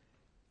 listen,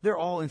 they're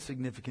all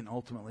insignificant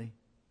ultimately.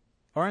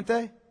 Aren't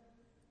they?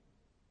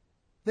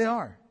 They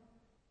are.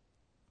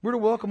 We're to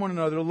welcome one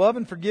another, to love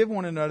and forgive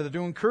one another,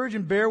 to encourage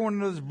and bear one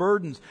another's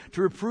burdens,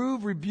 to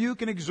reprove,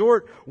 rebuke, and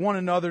exhort one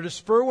another, to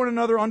spur one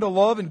another unto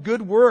love and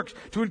good works,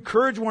 to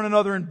encourage one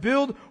another and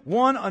build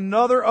one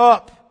another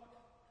up.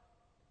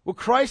 What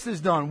Christ has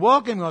done,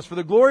 welcoming us for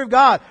the glory of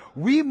God,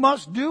 we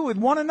must do with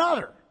one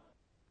another.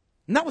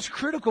 And that was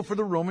critical for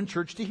the Roman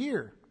church to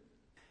hear.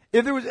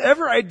 If there was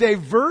ever a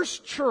diverse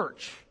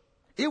church,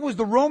 it was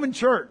the Roman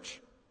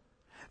church.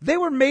 They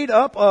were made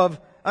up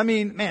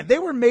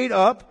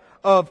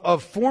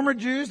of former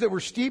Jews that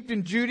were steeped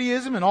in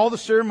Judaism and all the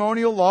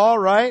ceremonial law,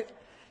 right?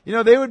 You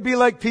know, they would be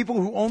like people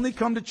who only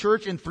come to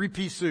church in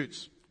 3-piece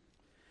suits.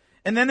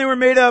 And then they were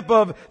made up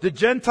of the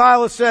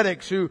Gentile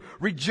ascetics who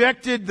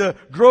rejected the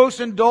gross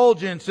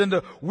indulgence and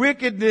the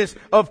wickedness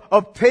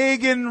of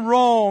pagan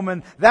Rome.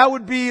 And that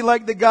would be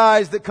like the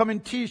guys that come in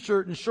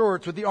t-shirt and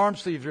shorts with the arm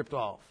sleeves ripped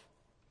off.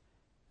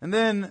 And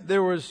then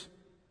there was,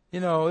 they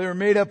were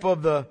made up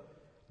of the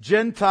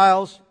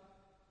Gentiles,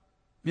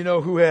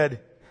 who had,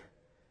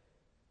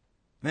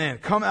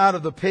 come out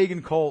of the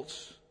pagan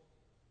cults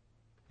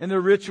and their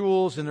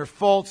rituals and their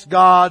false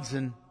gods,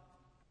 and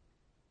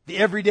the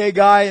everyday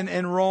guy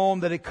in Rome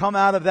that had come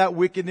out of that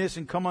wickedness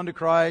and come unto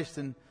Christ,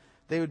 and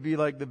they would be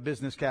like the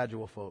business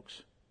casual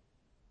folks.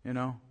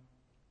 The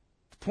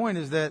point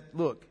is that,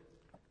 look,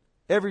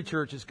 every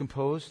church is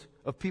composed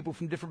of people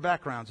from different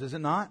backgrounds, is it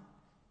not?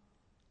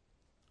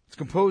 It's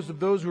composed of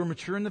those who are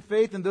mature in the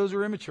faith and those who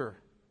are immature.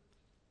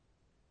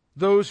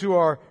 Those who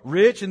are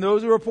rich and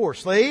those who are poor.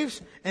 Slaves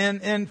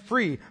and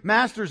free.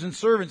 Masters and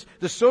servants.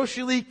 The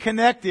socially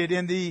connected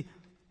and the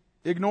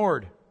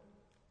ignored.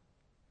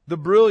 The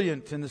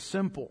brilliant and the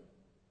simple.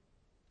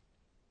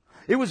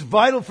 It was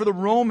vital for the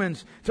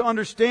Romans to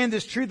understand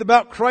this truth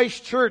about Christ's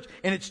church,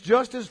 and it's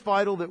just as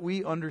vital that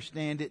we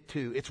understand it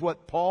too. It's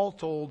what Paul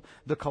told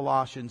the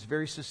Colossians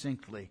very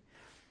succinctly.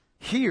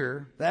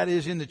 Here, that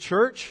is in the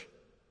church,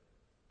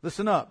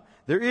 listen up,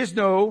 there is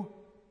no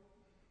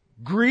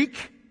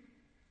Greek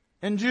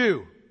and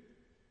Jew.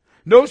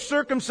 No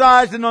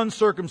circumcised and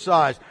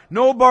uncircumcised.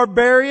 No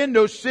barbarian,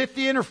 no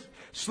Scythian or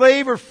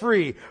slave or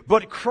free.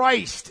 But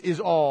Christ is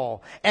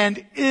all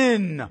and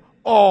in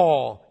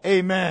all.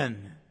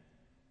 Amen.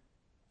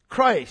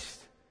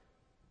 Christ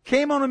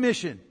came on a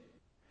mission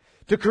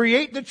to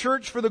create the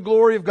church for the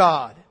glory of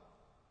God.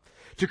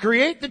 To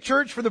create the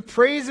church for the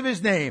praise of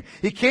His name.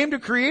 He came to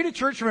create a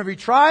church from every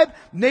tribe,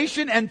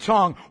 nation, and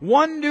tongue.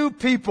 One new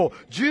people,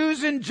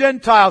 Jews and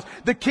Gentiles.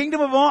 The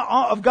kingdom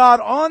of God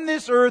on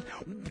this earth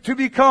to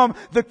become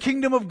the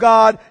kingdom of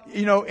God,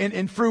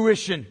 in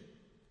fruition.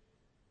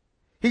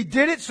 He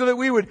did it so that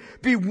we would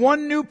be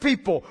one new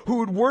people who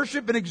would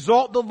worship and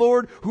exalt the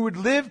Lord, who would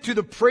live to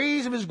the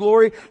praise of His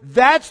glory.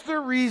 That's the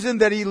reason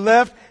that He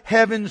left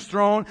heaven's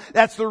throne.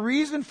 That's the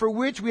reason for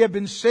which we have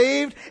been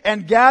saved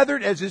and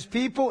gathered as His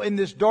people in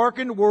this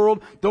darkened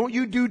world. Don't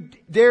you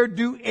dare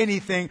do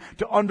anything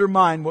to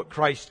undermine what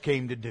Christ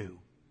came to do.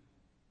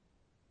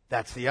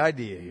 That's the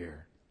idea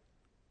here.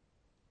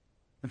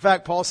 In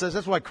fact, Paul says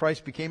that's why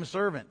Christ became a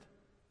servant.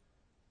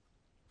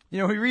 We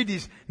read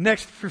these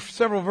next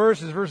several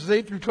verses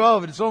 8 through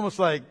 12, and it's almost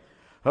like,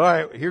 all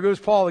right, here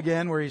goes Paul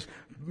again, where he's,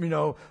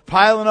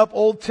 piling up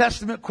Old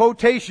Testament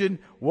quotation.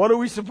 How are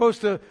we supposed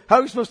to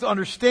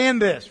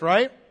understand this,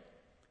 right?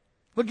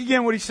 Look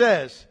again what he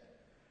says.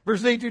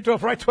 Verses 8 through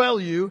 12, for I tell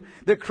you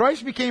that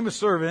Christ became a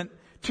servant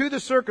to the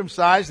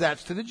circumcised,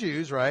 that's to the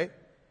Jews, right?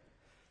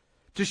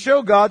 To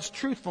show God's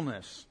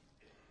truthfulness,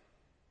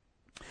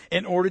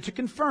 in order to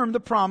confirm the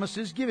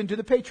promises given to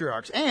the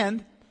patriarchs,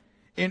 and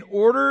in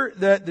order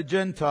that the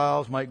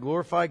Gentiles might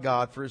glorify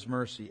God for His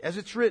mercy. As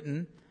it's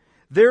written,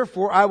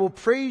 therefore I will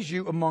praise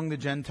you among the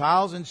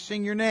Gentiles and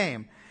sing your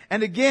name.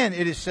 And again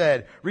it is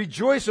said,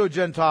 rejoice, O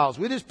Gentiles,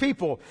 with His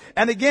people.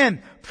 And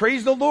again,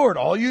 praise the Lord,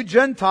 all you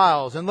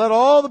Gentiles, and let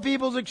all the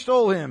peoples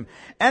extol Him.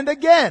 And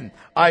again,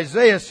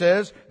 Isaiah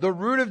says, the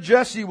root of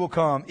Jesse will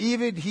come,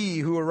 even he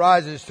who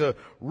arises to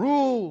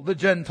rule the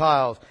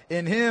Gentiles.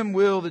 In Him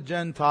will the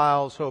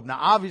Gentiles hope. Now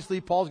obviously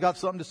Paul's got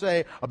something to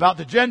say about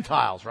the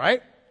Gentiles,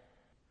 right?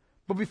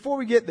 But before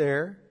we get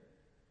there,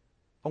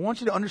 I want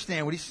you to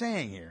understand what he's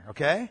saying here,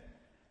 okay?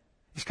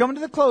 He's coming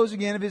to the close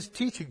again of his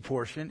teaching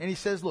portion, and he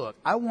says, look,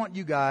 I want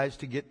you guys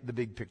to get the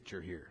big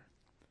picture here.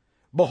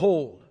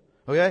 Behold,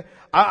 okay?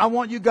 I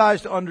want you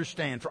guys to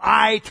understand, for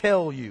I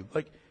tell you,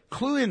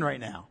 clue in right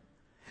now,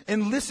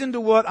 and listen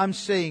to what I'm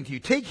saying to you.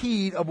 Take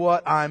heed of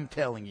what I'm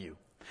telling you.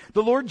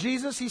 The Lord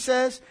Jesus, he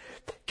says,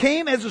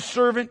 came as a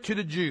servant to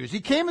the Jews. He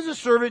came as a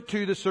servant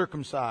to the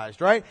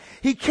circumcised, right?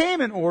 He came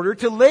in order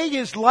to lay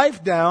His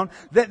life down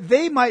that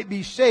they might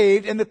be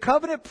saved and the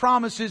covenant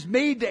promises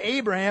made to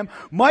Abraham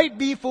might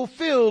be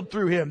fulfilled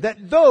through Him.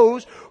 That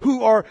those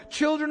who are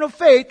children of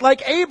faith,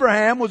 like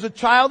Abraham was a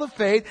child of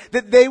faith,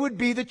 that they would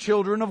be the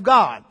children of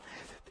God.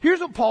 Here's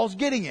what Paul's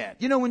getting at.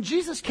 When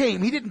Jesus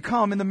came, He didn't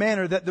come in the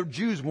manner that the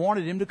Jews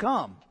wanted Him to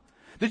come.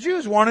 The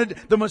Jews wanted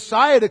the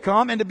Messiah to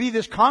come and to be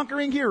this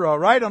conquering hero,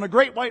 right? On a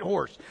great white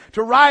horse.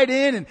 To ride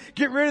in and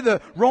get rid of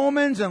the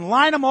Romans and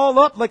line them all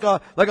up like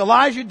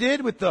Elijah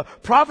did with the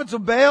prophets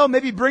of Baal.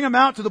 Maybe bring them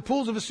out to the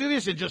pools of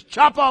Vesuvius and just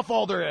chop off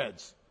all their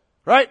heads.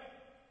 Right?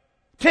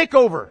 Take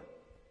over.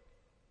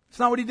 It's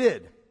not what He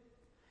did.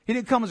 He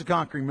didn't come as a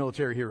conquering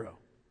military hero.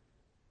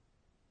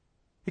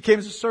 He came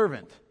as a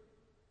servant.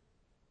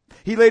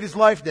 He laid His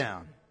life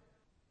down.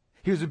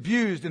 He was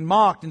abused and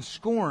mocked and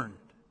scorned.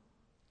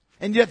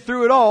 And yet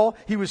through it all,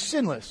 He was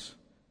sinless.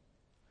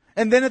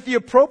 And then at the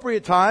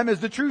appropriate time, as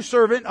the true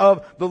servant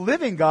of the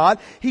living God,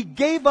 He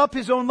gave up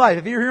His own life.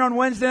 If you're here on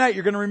Wednesday night,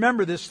 you're going to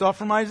remember this stuff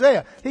from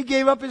Isaiah. He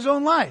gave up His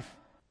own life.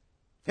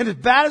 And as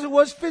bad as it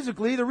was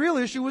physically, the real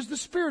issue was the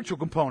spiritual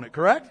component,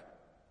 correct?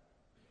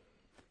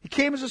 He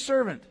came as a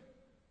servant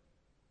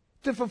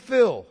to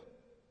fulfill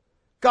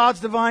God's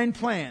divine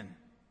plan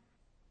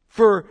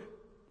for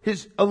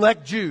His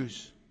elect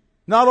Jews.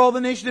 Not all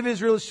the nation of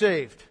Israel is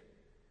saved.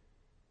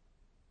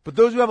 But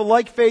those who have a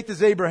like faith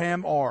as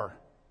Abraham are.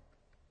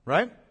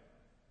 Right?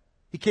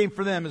 He came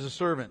for them as a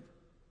servant.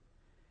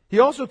 He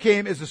also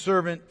came as a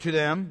servant to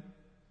them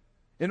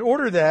in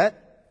order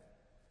that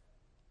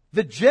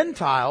the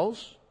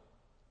Gentiles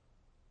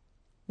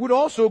would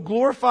also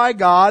glorify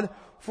God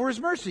for His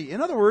mercy.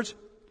 In other words,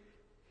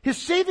 His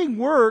saving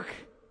work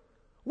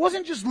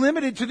wasn't just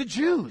limited to the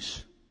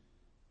Jews.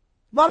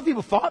 A lot of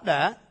people thought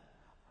that.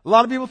 A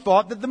lot of people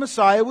thought that the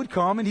Messiah would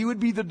come and He would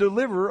be the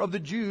deliverer of the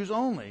Jews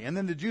only. And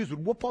then the Jews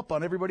would whoop up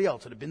on everybody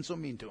else that had been so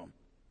mean to Him.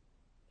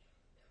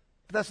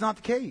 But that's not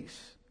the case.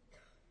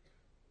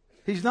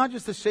 He's not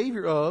just the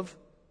Savior of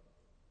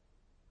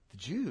the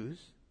Jews.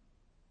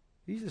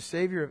 He's the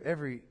Savior of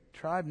every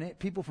tribe,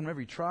 people from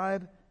every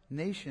tribe,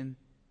 nation,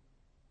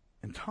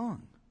 and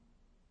tongue.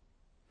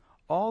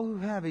 All who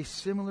have a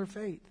similar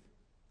faith,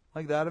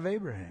 like that of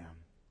Abraham.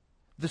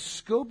 The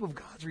scope of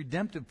God's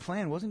redemptive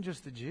plan wasn't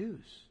just the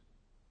Jews.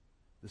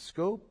 The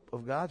scope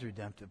of God's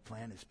redemptive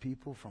plan is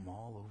people from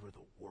all over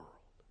the world.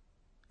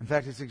 In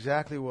fact, it's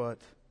exactly what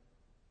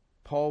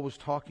Paul was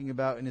talking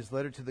about in his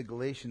letter to the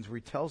Galatians, where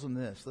he tells them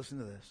this. Listen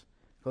to this.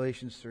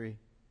 Galatians 3.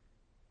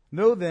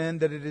 Know then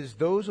that it is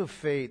those of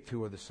faith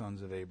who are the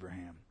sons of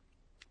Abraham.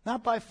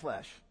 Not by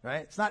flesh,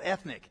 right? It's not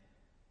ethnic.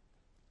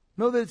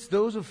 Know that it's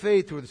those of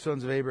faith who are the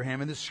sons of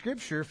Abraham. And the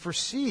Scripture,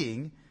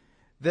 foreseeing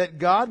that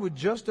God would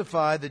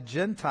justify the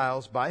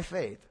Gentiles by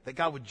faith,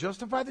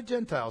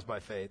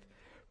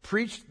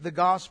 preached the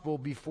gospel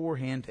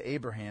beforehand to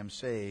Abraham,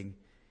 saying,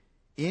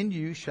 in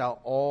you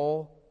shall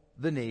all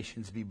the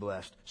nations be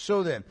blessed.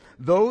 So then,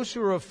 those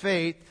who are of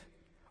faith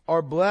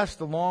are blessed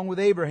along with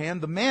Abraham,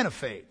 the man of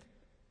faith.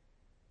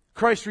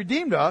 Christ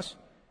redeemed us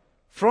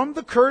from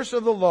the curse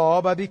of the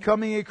law by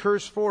becoming a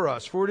curse for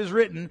us. For it is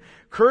written,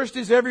 cursed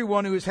is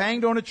everyone who is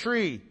hanged on a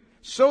tree,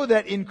 so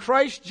that in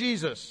Christ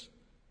Jesus,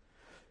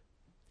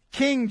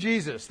 King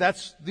Jesus,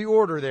 that's the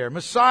order there,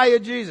 Messiah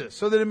Jesus,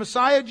 so that in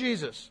Messiah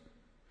Jesus,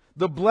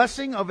 the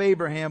blessing of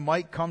Abraham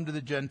might come to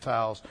the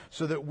Gentiles,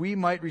 so that we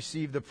might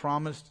receive the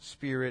promised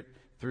Spirit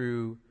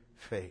through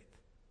faith.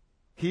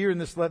 Here in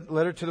this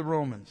letter to the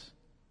Romans,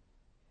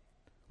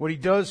 what he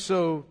does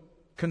so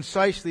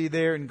concisely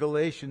there in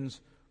Galatians,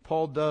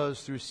 Paul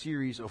does through a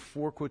series of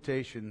 4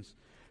 quotations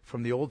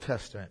from the Old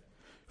Testament.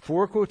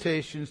 4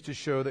 quotations to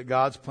show that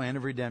God's plan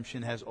of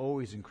redemption has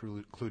always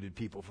included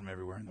people from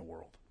everywhere in the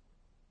world.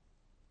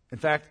 In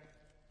fact,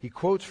 he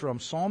quotes from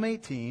Psalm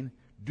 18,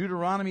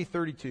 Deuteronomy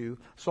 32,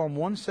 Psalm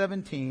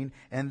 117,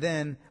 and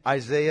then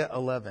Isaiah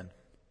 11.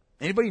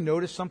 Anybody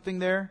notice something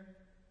there?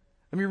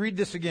 Let me read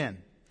this again.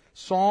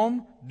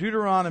 Psalm,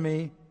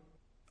 Deuteronomy,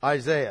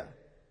 Isaiah.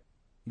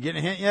 You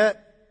getting a hint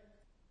yet?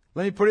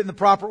 Let me put it in the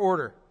proper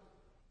order.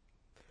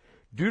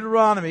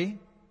 Deuteronomy,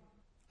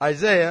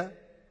 Isaiah,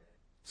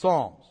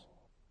 Psalms.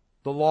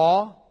 The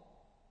law,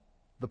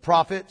 the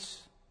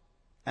prophets,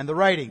 and the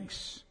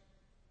writings.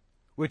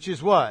 Which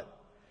is what?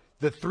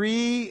 The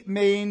 3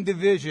 main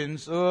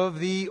divisions of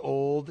the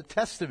Old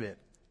Testament.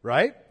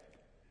 Right?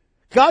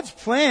 God's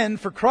plan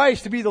for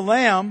Christ to be the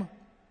Lamb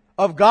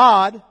of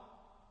God.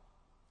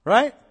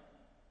 Right?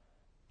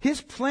 His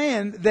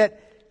plan that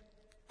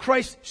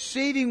Christ's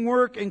saving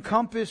work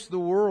encompassed the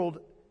world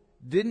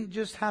didn't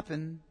just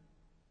happen,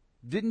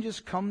 didn't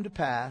just come to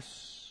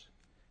pass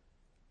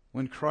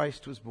when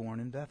Christ was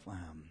born in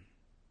Bethlehem.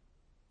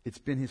 It's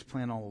been His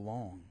plan all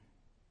along.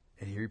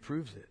 And here He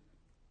proves it.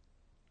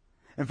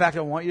 In fact,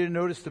 I want you to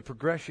notice the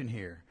progression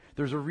here.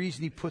 There's a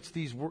reason He puts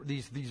these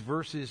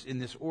verses in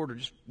this order.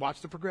 Just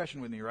watch the progression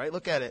with me, right?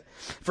 Look at it.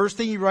 First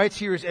thing he writes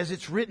here is, as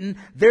it's written,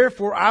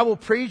 therefore I will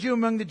praise you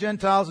among the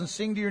Gentiles and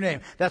sing to your name.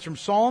 That's from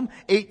Psalm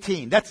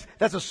 18. That's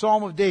a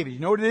Psalm of David. You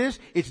know what it is?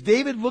 It's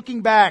David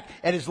looking back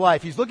at his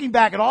life. He's looking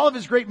back at all of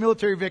his great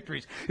military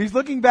victories. He's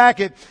looking back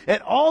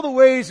at all the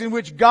ways in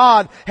which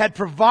God had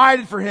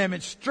provided for him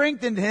and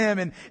strengthened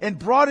him and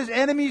brought his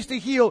enemies to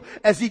heel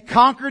as he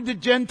conquered the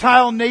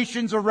Gentile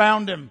nations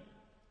around him.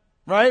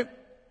 Right?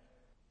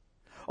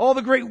 All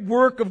the great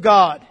work of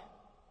God,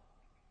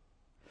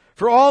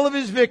 for all of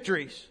His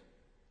victories.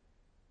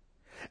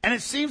 And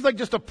it seems like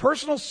just a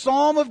personal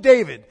psalm of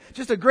David,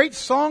 just a great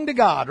song to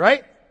God,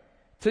 right?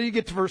 Till you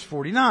get to verse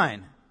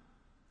 49,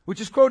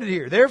 which is quoted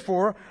here.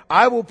 Therefore,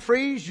 I will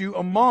praise you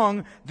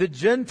among the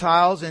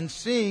Gentiles and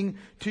sing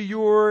to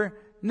your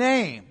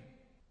name.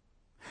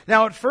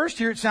 Now at first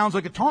here it sounds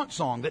like a taunt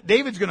song, that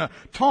David's going to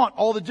taunt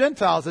all the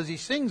Gentiles as he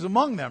sings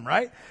among them,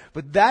 right?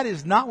 But that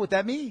is not what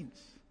that means.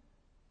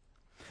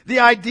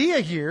 The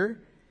idea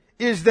here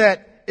is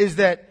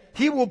that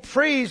he will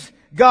praise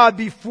God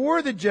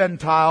before the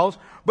Gentiles,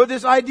 but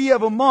this idea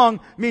of among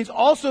means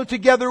also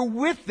together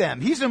with them.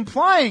 He's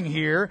implying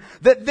here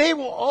that they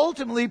will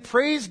ultimately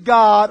praise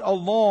God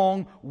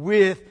along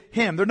with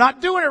Him. They're not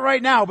doing it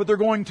right now, but they're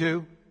going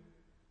to.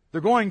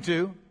 They're going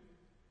to.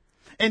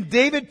 And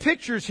David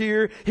pictures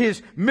here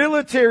his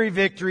military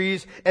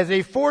victories as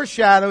a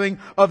foreshadowing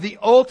of the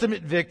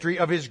ultimate victory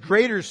of his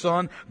greater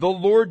Son, the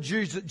Lord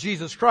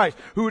Jesus Christ,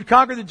 who would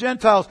conquer the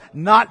Gentiles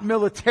not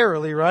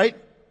militarily, right?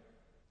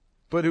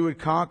 But who would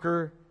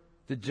conquer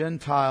the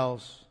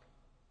Gentiles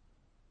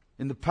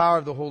in the power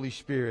of the Holy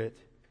Spirit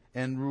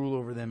and rule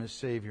over them as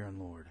Savior and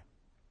Lord.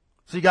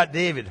 So you got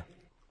David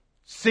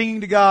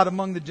singing to God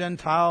among the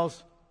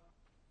Gentiles,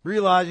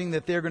 realizing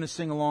that they're going to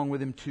sing along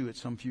with him too at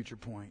some future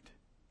point.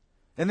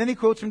 And then he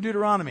quotes from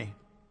Deuteronomy.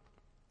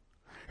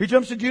 He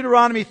jumps to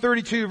Deuteronomy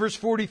 32 verse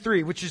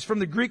 43, which is from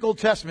the Greek Old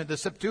Testament, the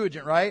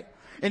Septuagint, right?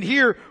 And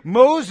here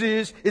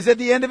Moses is at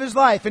the end of his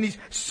life and he's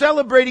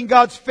celebrating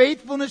God's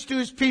faithfulness to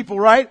his people,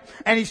 right?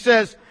 And he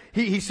says,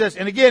 he says,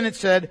 and again it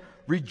said,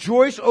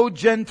 "Rejoice, O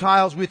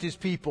Gentiles, with his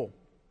people."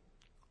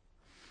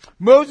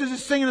 Moses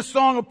is singing a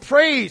song of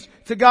praise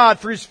to God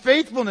for his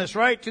faithfulness,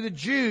 right, to the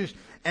Jews.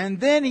 And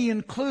then he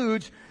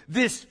includes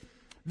this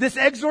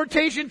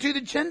exhortation to the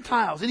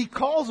Gentiles. And he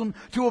calls them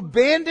to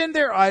abandon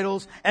their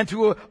idols and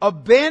to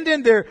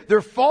abandon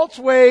their false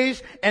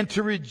ways and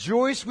to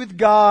rejoice with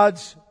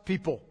God's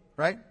people,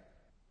 right?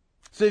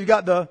 So you've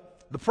got the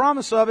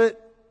promise of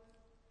it.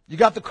 You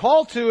got the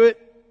call to it.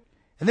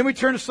 And then we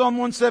turn to Psalm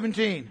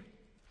 117.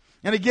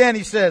 And again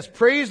he says,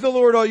 "Praise the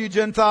Lord, all you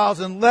Gentiles,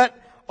 and let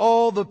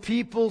all the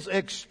peoples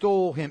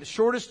extol him."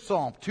 Shortest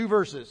psalm, 2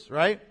 verses,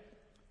 right?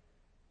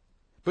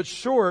 But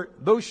short,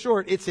 though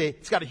short,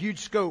 it's got a huge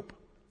scope.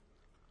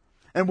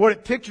 And what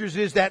it pictures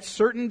is that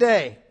certain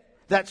day,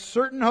 that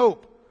certain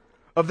hope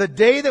of the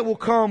day that will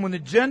come when the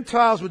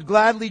Gentiles would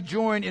gladly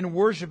join in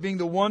worshiping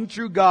the one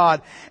true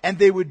God. And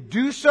they would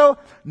do so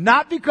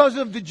not because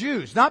of the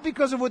Jews, not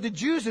because of what the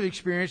Jews have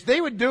experienced.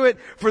 They would do it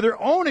for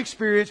their own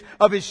experience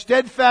of His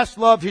steadfast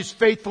love, His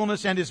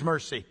faithfulness, and His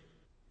mercy.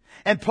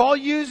 And Paul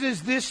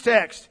uses this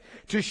text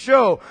to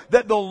show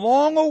that the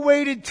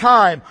long-awaited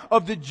time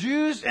of the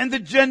Jews and the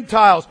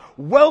Gentiles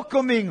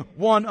welcoming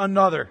one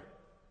another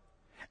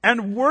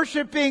and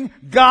worshiping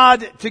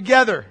God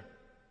together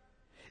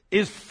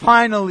is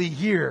finally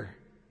here.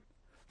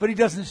 But he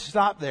doesn't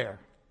stop there.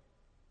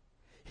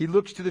 He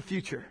looks to the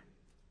future.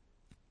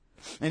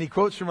 And he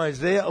quotes from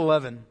Isaiah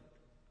 11.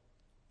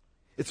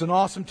 It's an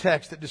awesome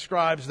text that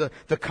describes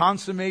the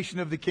consummation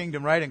of the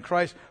kingdom, right? And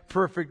Christ's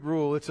perfect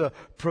rule. It's a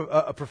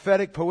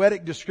prophetic,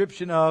 poetic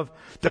description of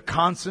the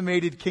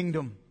consummated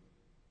kingdom.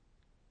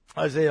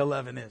 Isaiah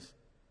 11 is.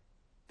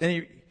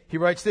 Then he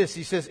writes this.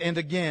 He says, and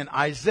again,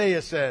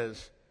 Isaiah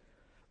says,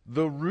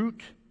 "The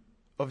root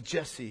of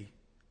Jesse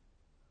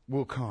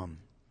will come.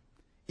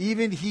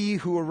 Even he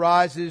who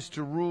arises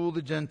to rule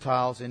the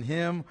Gentiles, in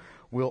him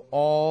will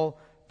all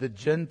the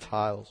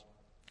Gentiles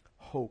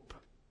hope."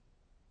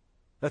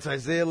 That's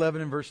Isaiah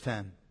 11 and verse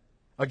 10.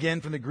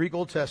 Again, from the Greek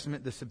Old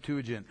Testament, the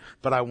Septuagint.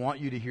 But I want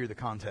you to hear the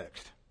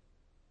context.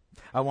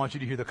 I want you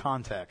to hear the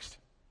context.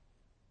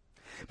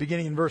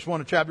 Beginning in verse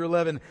 1 of chapter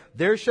 11,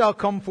 "There shall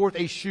come forth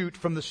a shoot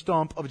from the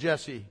stump of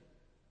Jesse."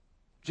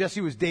 Jesse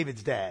was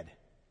David's dad.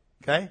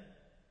 Okay?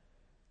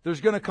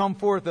 There's going to come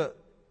forth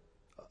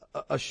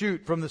a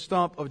shoot from the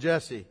stump of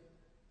Jesse.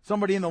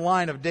 Somebody in the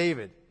line of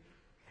David.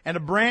 "And a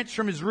branch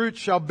from his roots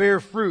shall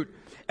bear fruit.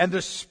 And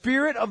the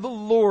Spirit of the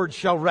Lord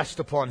shall rest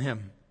upon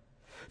him.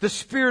 The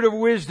Spirit of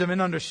wisdom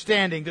and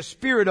understanding. The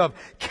Spirit of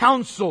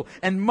counsel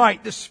and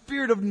might. The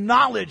Spirit of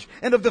knowledge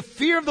and of the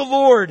fear of the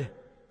Lord.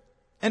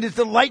 And his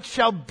delight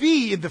shall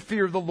be in the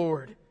fear of the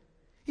Lord.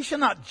 He shall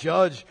not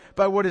judge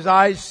by what his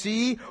eyes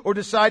see, or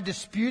decide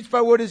disputes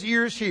by what his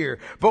ears hear.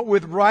 But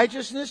with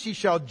righteousness he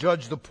shall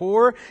judge the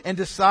poor, and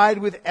decide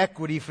with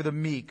equity for the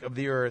meek of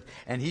the earth.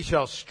 And he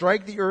shall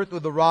strike the earth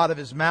with the rod of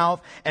his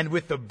mouth, and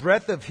with the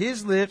breath of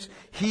his lips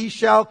he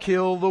shall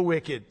kill the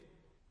wicked."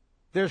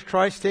 There's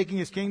Christ taking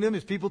his kingdom,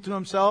 his people to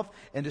himself,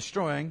 and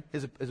destroying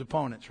his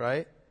opponents,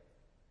 right?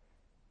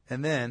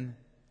 And then,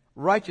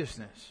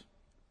 righteousness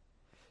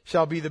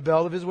shall be the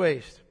belt of his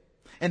waist,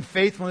 and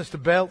faithfulness the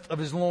belt of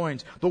his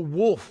loins. "The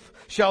wolf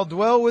shall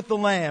dwell with the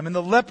lamb, and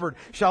the leopard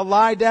shall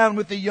lie down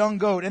with the young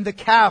goat, and the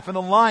calf and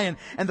the lion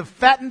and the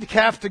fattened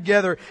calf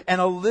together, and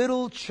a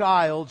little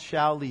child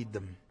shall lead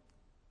them.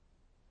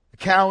 The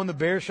cow and the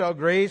bear shall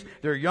graze,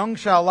 their young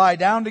shall lie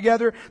down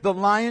together. The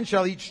lion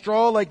shall eat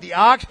straw like the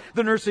ox.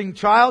 The nursing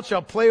child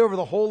shall play over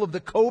the hole of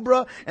the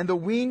cobra, and the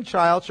weaned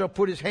child shall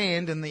put his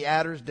hand in the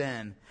adder's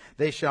den.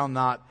 They shall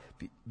not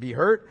be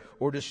hurt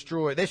or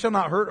destroy. They shall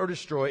not hurt or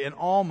destroy in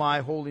all my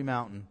holy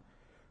mountain.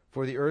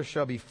 For the earth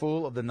shall be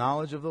full of the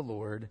knowledge of the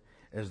Lord,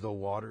 as the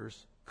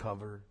waters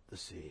cover the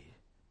sea."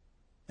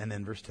 And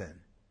then verse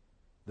 10.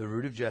 "The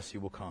root of Jesse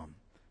will come,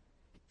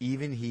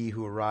 even he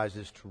who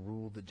arises to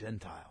rule the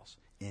Gentiles.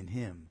 In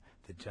him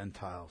the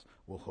Gentiles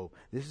will hope."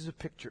 This is a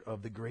picture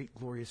of the great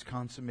glorious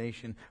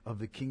consummation of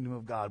the kingdom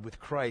of God, with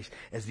Christ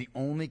as the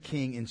only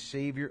king and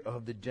savior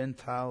of the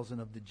Gentiles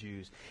and of the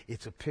Jews.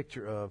 It's a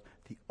picture of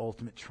the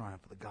ultimate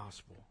triumph of the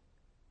gospel.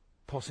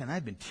 Paul's saying,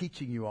 I've been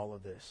teaching you all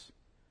of this.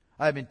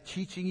 I've been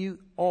teaching you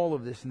all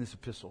of this in this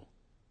epistle.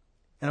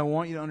 And I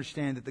want you to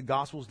understand that the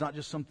gospel is not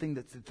just something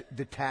that's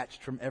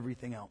detached from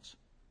everything else.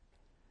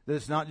 That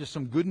it's not just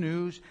some good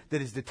news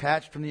that is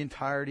detached from the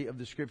entirety of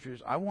the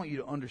Scriptures. I want you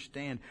to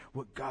understand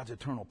what God's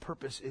eternal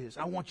purpose is.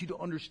 I want you to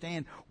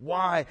understand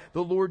why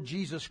the Lord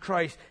Jesus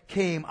Christ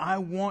came. I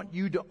want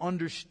you to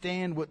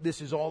understand what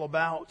this is all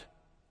about.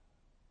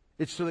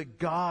 It's so that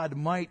God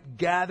might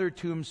gather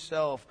to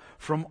Himself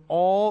from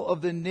all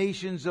of the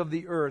nations of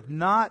the earth,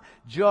 not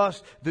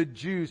just the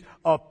Jews,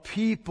 a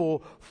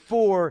people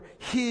for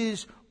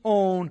His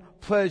own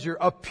pleasure,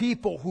 a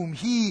people whom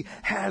He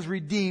has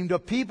redeemed, a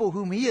people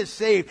whom He has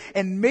saved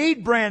and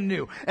made brand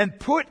new and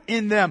put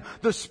in them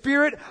the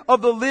Spirit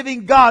of the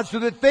living God so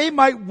that they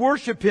might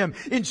worship Him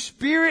in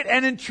spirit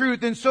and in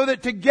truth, and so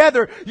that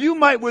together you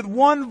might with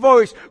one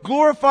voice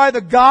glorify the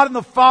God and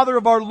the Father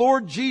of our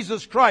Lord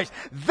Jesus Christ.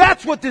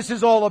 That's what this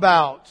is all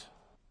about.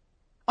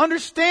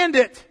 Understand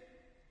it.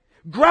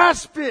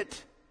 Grasp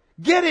it.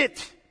 Get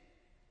it.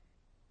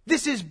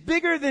 This is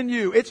bigger than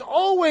you. It's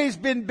always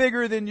been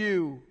bigger than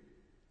you.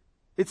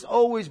 It's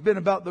always been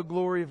about the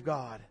glory of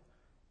God.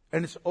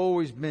 And it's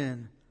always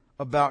been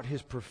about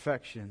His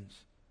perfections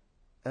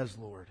as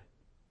Lord.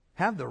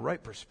 Have the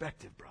right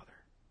perspective, brother.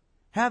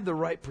 Have the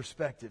right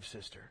perspective,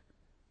 sister.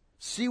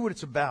 See what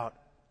it's about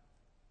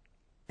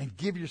and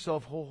give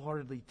yourself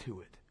wholeheartedly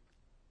to it.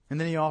 And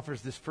then He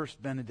offers this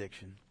first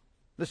benediction.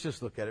 Let's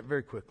just look at it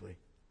very quickly.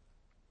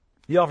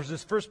 He offers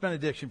this first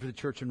benediction for the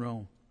church in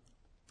Rome.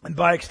 And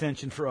by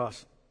extension for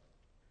us.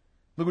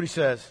 Look what he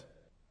says.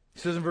 He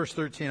says in verse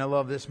 13, I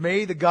love this.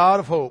 May the God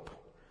of hope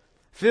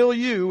fill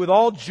you with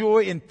all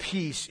joy and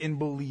peace in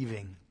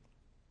believing,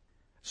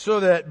 so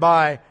that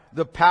by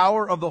the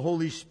power of the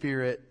Holy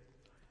Spirit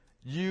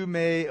you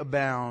may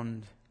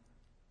abound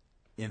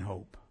in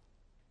hope.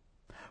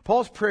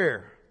 Paul's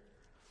prayer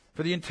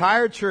for the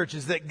entire church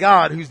is that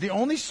God, who's the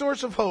only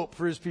source of hope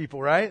for His people,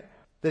 right?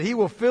 That He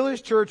will fill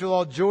His church with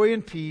all joy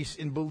and peace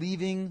in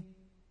believing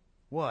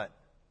what?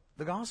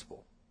 The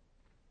gospel.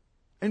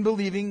 In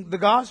believing the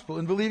gospel.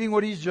 In believing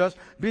what He's just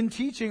been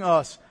teaching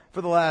us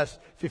for the last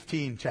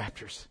 15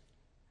 chapters.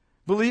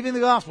 Believing the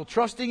gospel.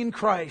 Trusting in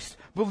Christ.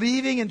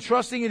 Believing and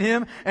trusting in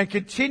Him. And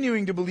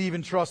continuing to believe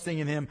and trusting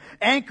in Him.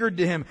 Anchored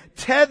to Him.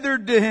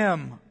 Tethered to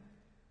Him.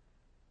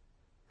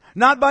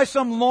 Not by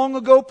some long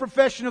ago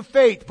profession of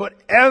faith, but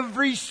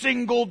every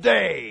single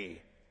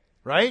day.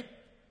 Right?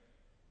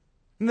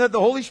 And that the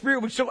Holy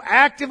Spirit was so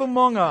active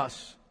among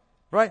us.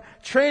 Right?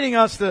 Training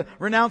us to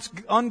renounce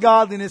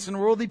ungodliness and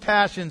worldly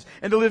passions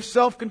and to live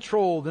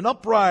self-controlled and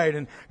upright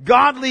and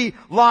godly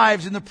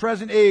lives in the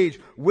present age,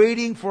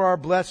 waiting for our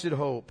blessed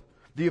hope,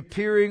 the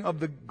appearing of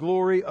the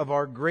glory of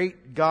our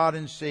great God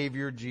and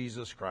Savior,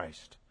 Jesus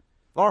Christ.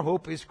 Our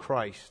hope is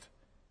Christ.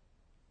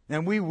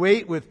 And we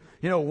wait with,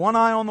 one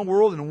eye on the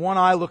world and one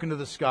eye looking to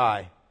the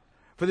sky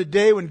for the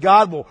day when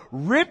God will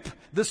rip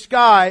the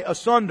sky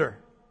asunder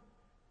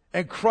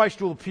and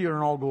Christ will appear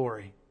in all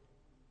glory.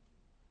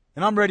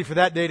 And I'm ready for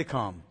that day to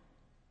come.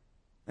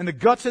 And the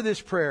guts of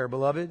this prayer,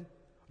 beloved,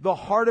 the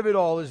heart of it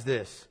all is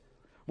this.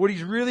 What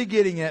he's really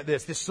getting at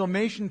this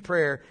summation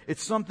prayer,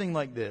 it's something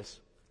like this.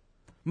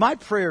 My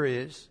prayer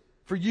is,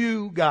 for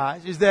you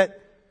guys, is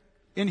that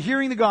in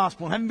hearing the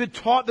gospel and having been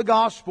taught the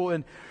gospel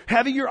and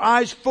having your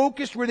eyes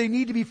focused where they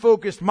need to be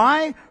focused,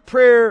 my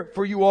prayer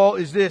for you all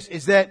is this,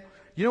 is that,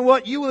 you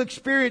will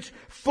experience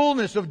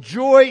fullness of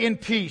joy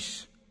and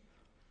peace.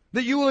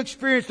 That you will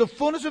experience the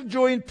fullness of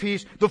joy and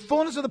peace, the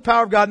fullness of the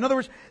power of God. In other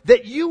words,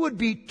 that you would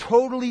be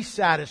totally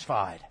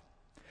satisfied.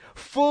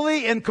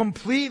 Fully and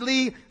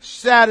completely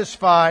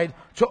satisfied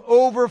to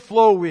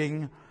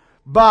overflowing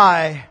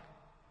by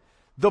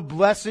the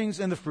blessings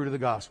and the fruit of the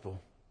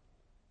gospel.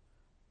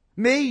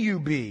 May you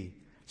be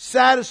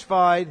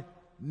satisfied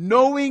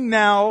knowing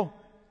now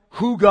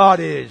who God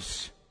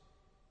is.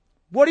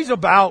 What He's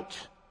about.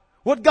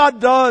 What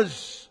God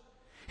does.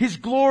 His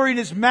glory and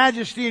His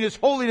majesty and His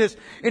holiness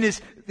and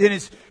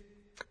His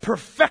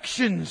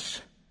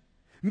perfections.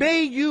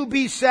 May you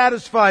be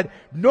satisfied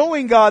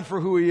knowing God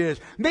for who He is.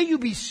 May you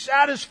be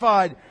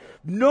satisfied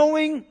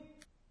knowing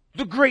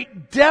the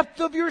great depth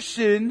of your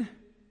sin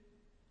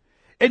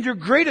and your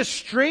great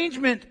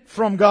estrangement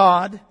from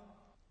God,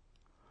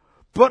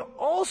 but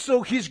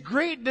also His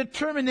great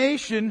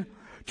determination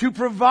to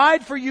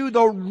provide for you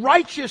the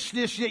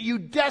righteousness that you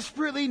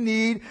desperately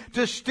need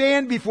to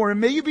stand before Him.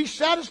 May you be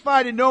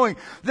satisfied in knowing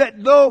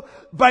that though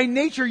by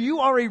nature you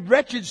are a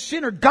wretched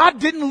sinner, God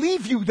didn't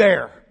leave you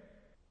there.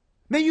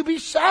 May you be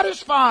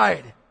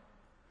satisfied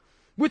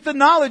with the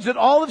knowledge that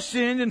all have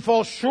sinned and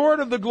fall short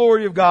of the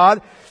glory of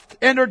God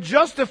and are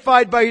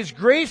justified by His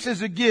grace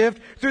as a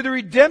gift through the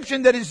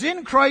redemption that is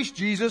in Christ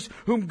Jesus,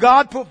 whom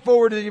God put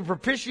forward as a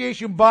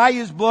propitiation by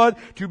His blood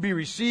to be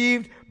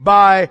received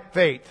by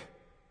faith.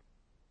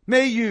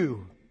 May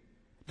you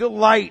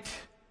delight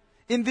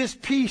in this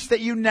peace that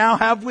you now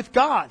have with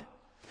God,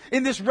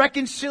 in this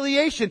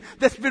reconciliation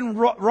that's been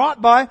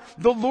wrought by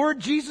the Lord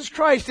Jesus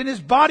Christ in His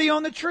body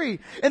on the tree,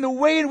 and the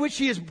way in which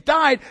He has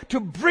died to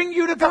bring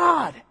you to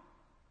God.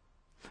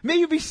 May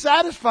you be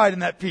satisfied in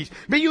that peace.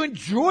 May you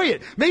enjoy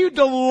it. May you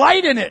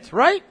delight in it,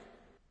 right?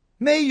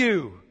 May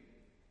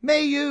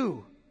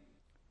you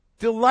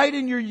delight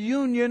in your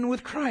union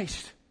with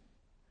Christ.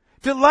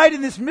 Delight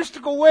in this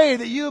mystical way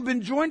that you have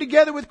been joined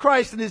together with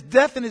Christ in His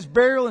death and His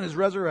burial and His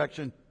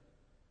resurrection.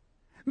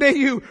 May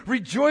you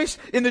rejoice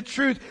in the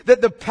truth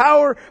that the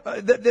power,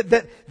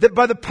 that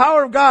by the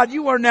power of God,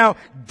 you are now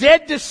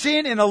dead to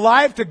sin and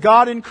alive to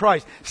God in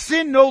Christ.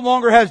 Sin no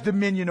longer has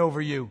dominion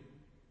over you.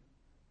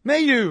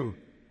 May you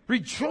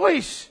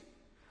rejoice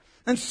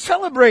and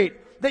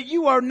celebrate that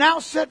you are now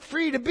set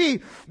free to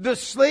be the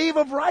slave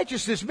of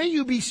righteousness. May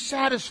you be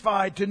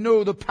satisfied to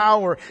know the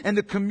power and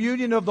the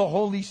communion of the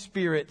Holy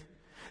Spirit.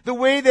 The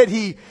way that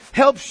He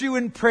helps you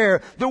in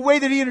prayer. The way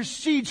that He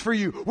intercedes for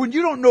you when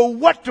you don't know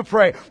what to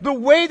pray. The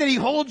way that He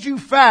holds you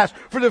fast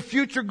for the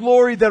future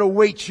glory that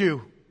awaits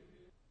you.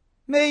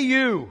 May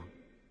you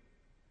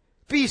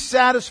be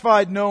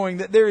satisfied knowing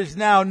that there is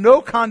now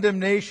no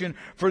condemnation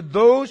for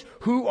those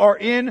who are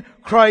in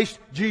Christ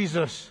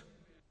Jesus.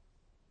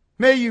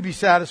 May you be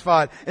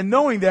satisfied in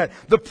knowing that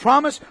the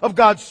promise of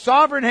God's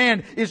sovereign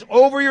hand is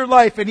over your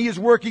life and He is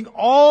working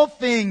all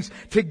things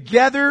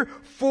together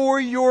for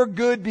your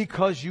good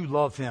because you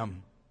love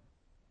Him.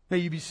 May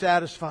you be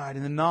satisfied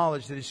in the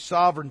knowledge that His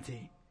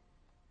sovereignty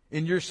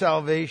in your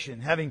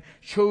salvation, having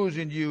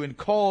chosen you and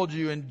called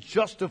you and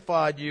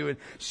justified you and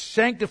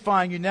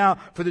sanctifying you now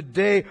for the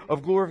day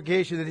of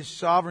glorification, that His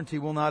sovereignty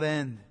will not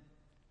end.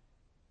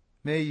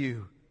 May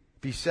you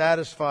be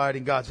satisfied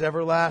in God's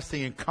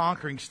everlasting and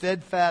conquering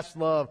steadfast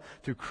love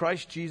through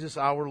Christ Jesus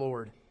our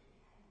Lord.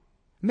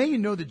 May you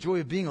know the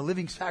joy of being a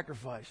living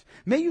sacrifice.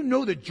 May you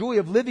know the joy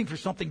of living for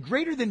something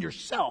greater than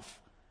yourself.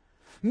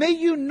 May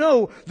you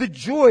know the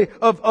joy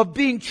of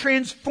being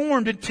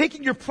transformed and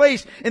taking your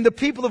place in the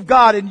people of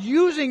God and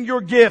using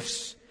your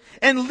gifts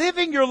and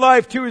living your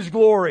life to His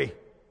glory.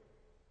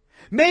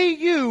 May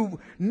you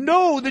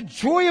know the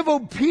joy of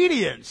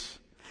obedience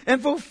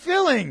and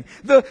fulfilling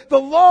the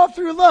law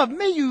through love.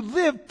 May you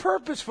live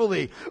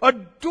purposefully,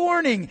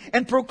 adorning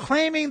and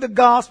proclaiming the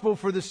gospel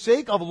for the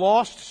sake of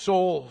lost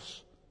souls.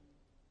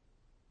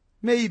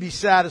 May you be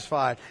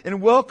satisfied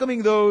in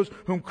welcoming those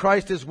whom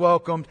Christ has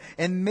welcomed,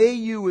 and may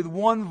you with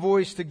one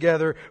voice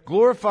together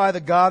glorify the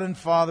God and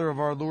Father of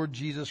our Lord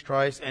Jesus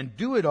Christ, and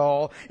do it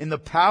all in the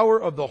power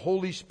of the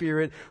Holy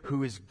Spirit,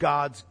 who is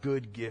God's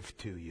good gift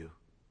to you.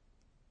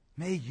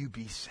 May you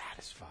be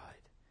satisfied.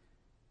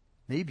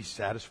 May you be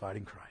satisfied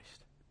in Christ.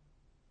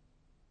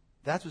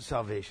 That's what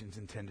salvation is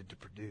intended to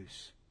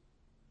produce.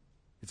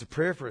 It's a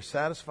prayer for a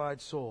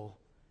satisfied soul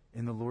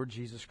in the Lord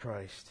Jesus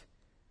Christ,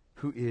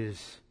 who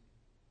is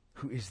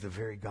the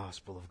very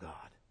gospel of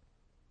God.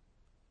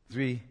 As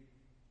we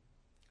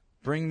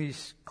bring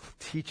this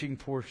teaching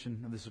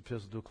portion of this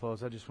epistle to a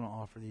close, I just want to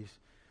offer these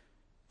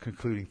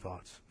concluding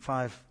thoughts.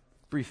 5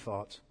 brief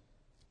thoughts,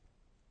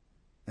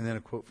 and then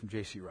a quote from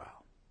J.C.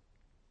 Ryle.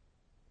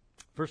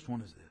 First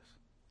one is this.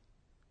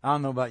 I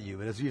don't know about you,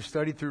 but as we've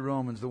studied through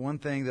Romans, the one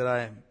thing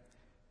that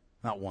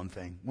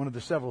one of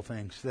the several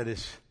things that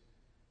has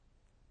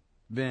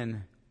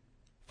been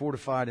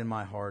fortified in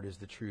my heart is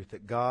the truth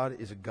that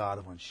God is a God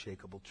of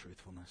unshakable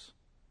truthfulness.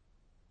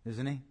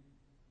 Isn't He?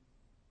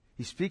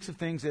 He speaks of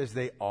things as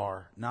they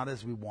are, not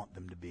as we want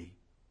them to be.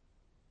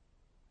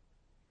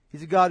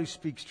 He's a God who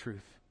speaks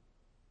truth.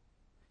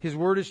 His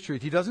word is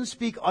truth. He doesn't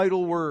speak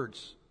idle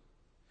words.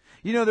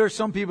 You know, there are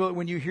some people that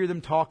when you hear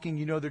them talking,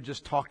 you know they're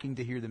just talking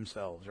to hear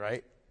themselves,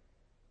 right?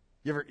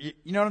 You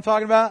know what I'm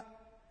talking about?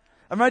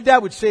 And my dad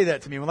would say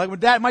that to me. When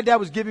my dad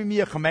was giving me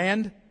a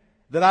command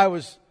that I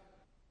was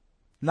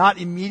not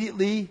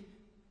immediately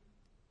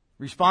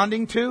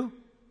responding to,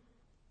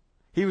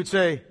 he would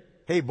say,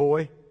 "Hey,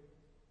 boy,"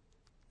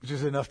 which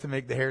is enough to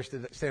make the hair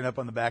stand up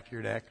on the back of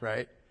your neck,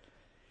 right?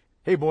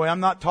 "Hey, boy, I'm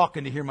not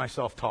talking to hear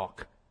myself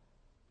talk."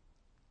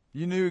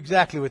 You knew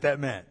exactly what that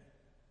meant.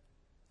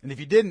 And if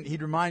you didn't,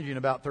 he'd remind you in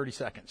about 30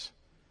 seconds,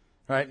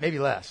 right? Maybe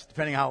less,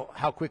 depending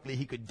how quickly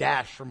he could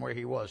dash from where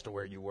he was to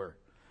where you were,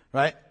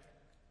 right?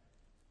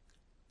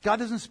 God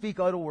doesn't speak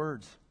idle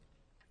words.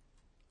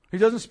 He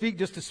doesn't speak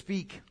just to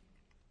speak.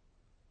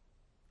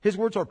 His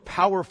words are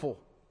powerful.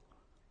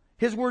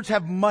 His words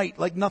have might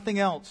like nothing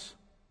else.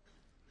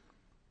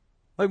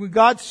 Like when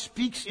God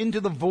speaks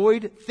into the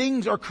void,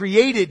 things are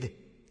created.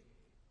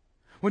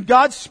 When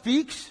God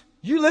speaks,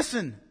 you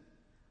listen.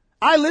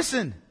 I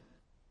listen.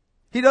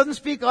 He doesn't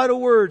speak idle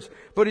words,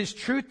 but His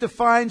truth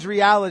defines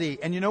reality.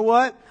 And you know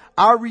what?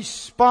 Our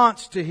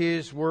response to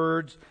His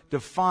words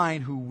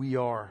define who we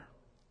are.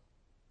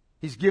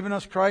 He's given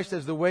us Christ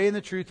as the way and the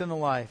truth and the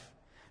life.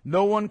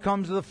 No one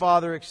comes to the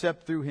Father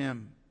except through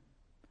Him.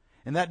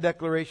 And that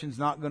declaration is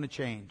not going to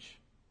change.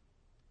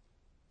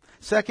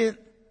 Second,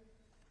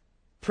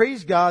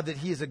 praise God that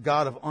He is a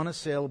God of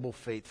unassailable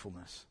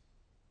faithfulness.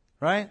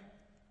 Right?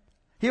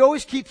 He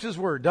always keeps His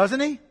word,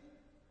 doesn't He?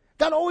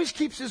 God always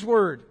keeps His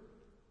word.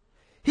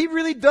 He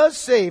really does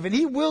save, and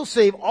He will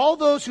save all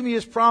those whom He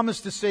has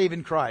promised to save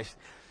in Christ.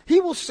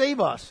 He will save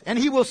us, and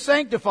He will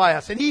sanctify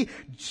us, and He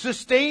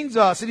sustains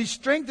us, and He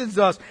strengthens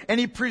us, and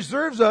He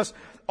preserves us,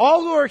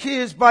 all who are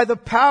His by the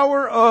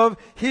power of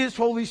His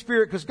Holy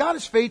Spirit, because God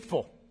is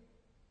faithful.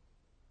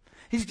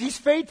 He's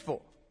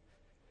faithful.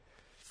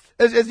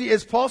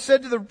 As Paul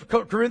said to the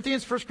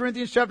Corinthians, 1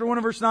 Corinthians chapter 1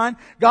 and verse 9,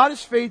 God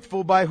is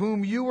faithful, by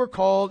whom you were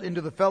called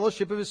into the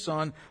fellowship of His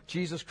Son,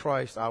 Jesus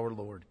Christ our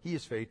Lord. He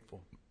is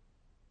faithful.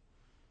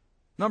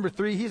 Number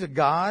 3, He's a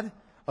God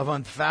of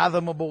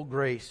unfathomable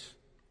grace.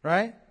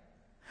 Right?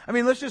 I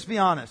mean, let's just be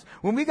honest.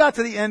 When we got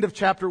to the end of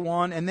chapter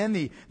 1 and then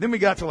we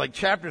got to like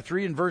chapter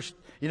 3 and verse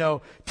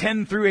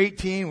 10 through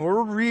 18,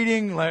 we're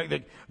reading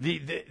like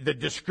the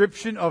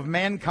description of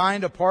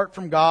mankind apart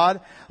from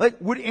God.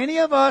 Like, could any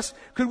of us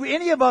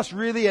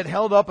really have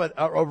held up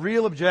a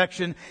real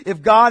objection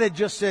if God had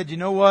just said, you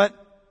know what?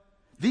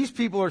 These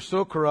people are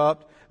so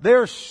corrupt. They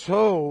are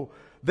so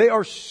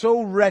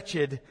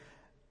wretched.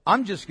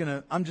 I'm just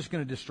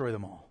gonna destroy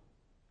them all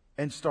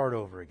and start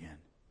over again.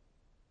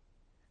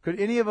 Could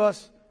any of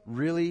us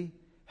really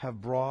have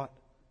brought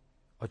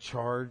a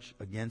charge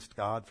against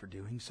God for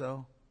doing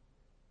so?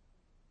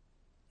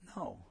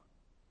 No.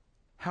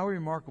 How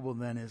remarkable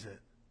then is it?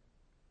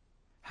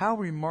 How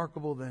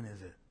remarkable then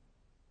is it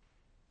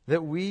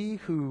that we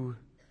who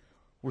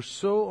were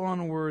so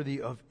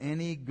unworthy of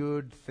any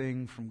good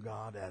thing from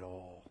God at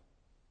all,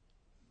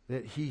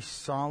 that He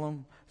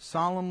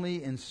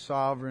solemnly and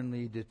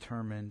sovereignly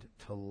determined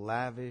to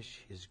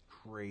lavish His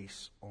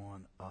grace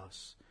on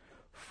us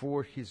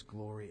for His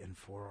glory and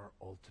for our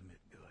ultimate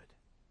good.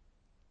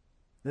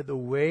 That the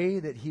way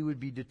that He would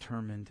be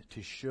determined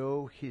to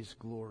show His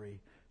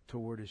glory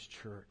toward His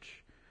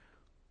church,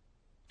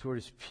 toward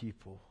His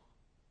people,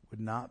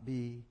 would not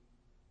be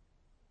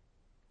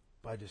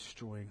by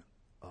destroying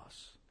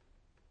us,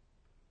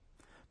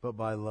 but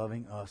by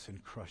loving us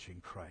and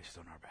crushing Christ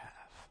on our behalf.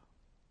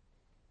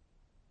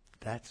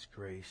 That's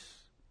grace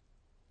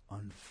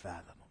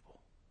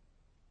unfathomable.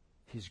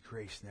 His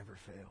grace never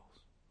fails.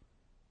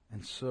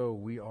 And so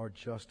we are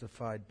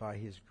justified by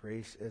His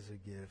grace as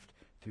a gift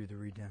through the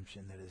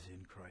redemption that is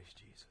in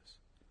Christ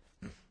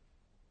Jesus.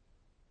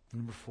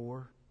 Number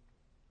 4,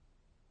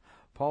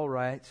 Paul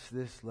writes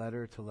this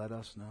letter to let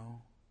us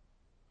know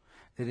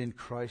that in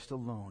Christ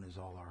alone is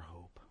all our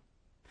hope.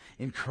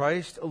 In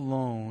Christ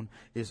alone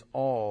is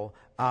all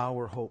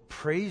our hope.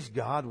 Praise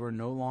God, we're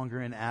no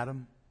longer in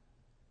Adam.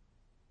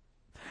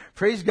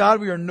 Praise God,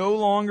 we are no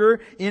longer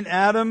in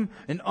Adam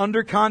and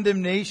under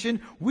condemnation.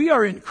 We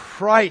are in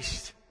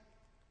Christ.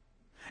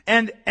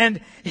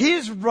 And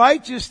His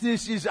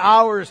righteousness is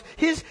ours.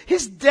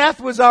 His death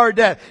was our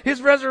death.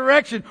 His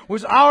resurrection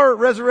was our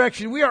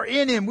resurrection. We are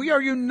in Him. We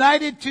are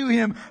united to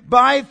Him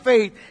by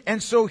faith.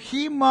 And so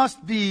He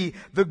must be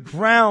the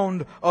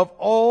ground of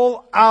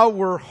all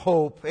our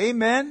hope.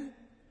 Amen?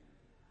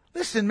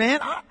 Listen, man,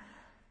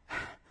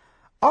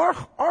 our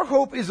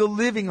hope is a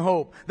living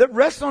hope that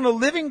rests on a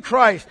living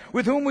Christ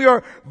with whom we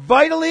are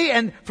vitally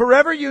and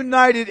forever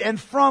united and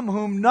from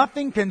whom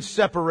nothing can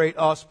separate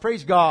us.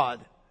 Praise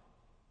God.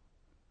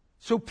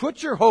 So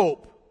put your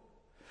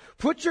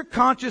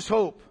conscious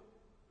hope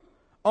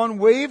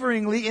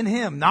unwaveringly in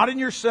Him, not in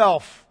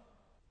yourself.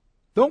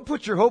 Don't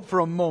put your hope for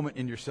a moment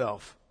in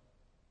yourself.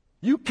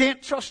 You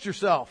can't trust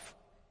yourself.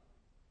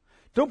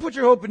 Don't put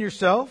your hope in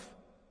yourself.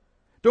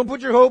 Don't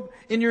put your hope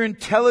in your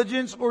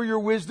intelligence or your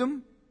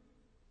wisdom.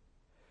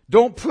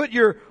 Don't put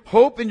your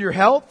hope in your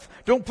health.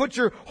 Don't put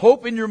your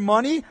hope in your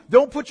money.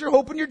 Don't put your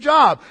hope in your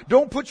job.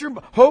 Don't put your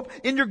hope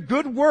in your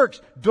good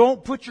works.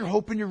 Don't put your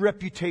hope in your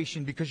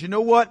reputation, because you know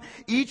what?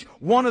 Each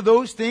one of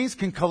those things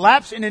can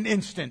collapse in an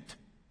instant.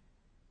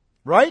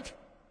 Right?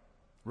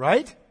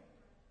 Right?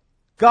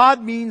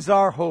 God means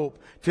our hope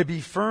to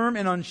be firm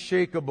and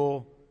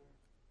unshakable,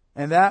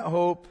 and that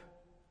hope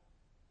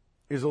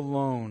is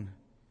alone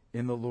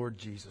in the Lord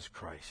Jesus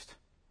Christ.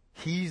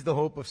 He's the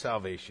hope of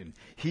salvation.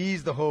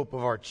 He's the hope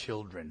of our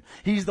children.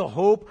 He's the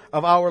hope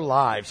of our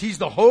lives. He's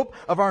the hope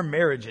of our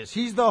marriages.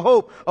 He's the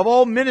hope of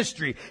all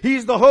ministry.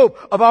 He's the hope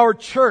of our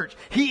church.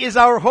 He is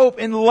our hope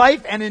in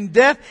life and in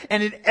death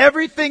and in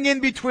everything in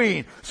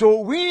between. So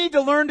what we need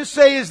to learn to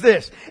say is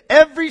this: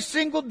 every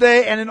single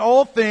day and in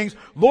all things,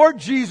 Lord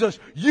Jesus,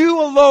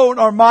 You alone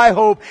are my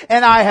hope,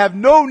 and I have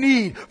no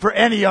need for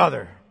any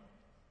other.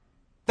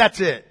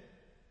 That's it.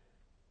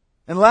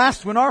 And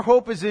last, when our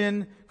hope is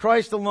in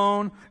Christ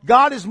alone,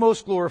 God is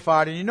most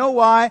glorified. And you know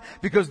why?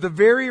 Because the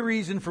very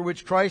reason for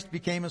which Christ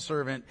became a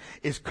servant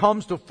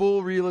comes to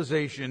full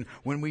realization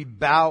when we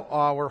bow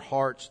our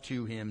hearts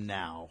to Him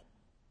now.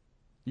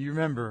 You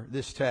remember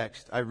this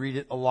text. I read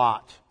it a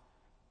lot.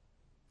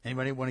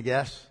 Anybody want to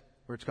guess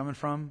where it's coming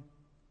from?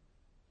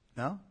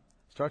 No?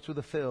 Starts with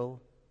a Phil,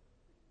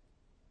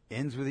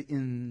 ends with the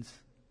ins,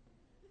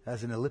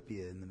 has an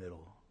ellipia in the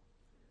middle.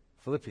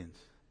 Philippians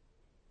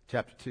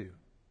chapter 2.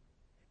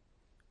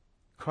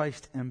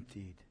 Christ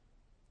emptied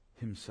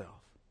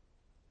Himself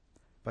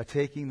by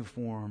taking the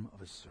form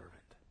of a servant,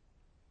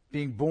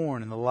 being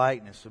born in the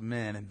likeness of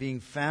men, and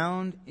being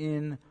found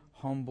in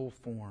humble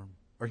form,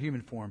 or human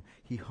form,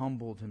 He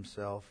humbled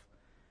Himself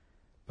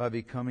by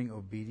becoming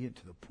obedient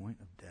to the point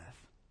of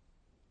death,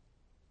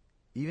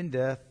 even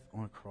death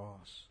on a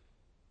cross.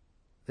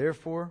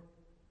 Therefore,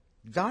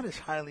 God has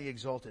highly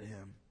exalted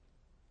Him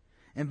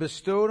and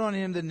bestowed on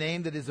him the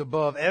name that is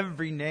above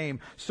every name,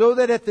 so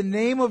that at the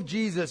name of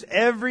Jesus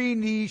every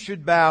knee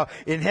should bow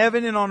in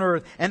heaven and on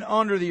earth and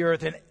under the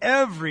earth, and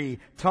every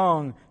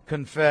tongue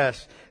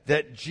confess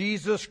that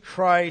Jesus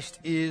Christ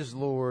is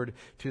Lord,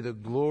 to the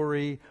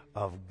glory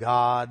of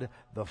God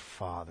the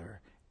Father.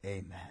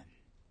 Amen.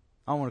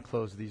 I want to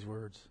close with these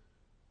words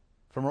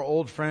from our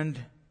old friend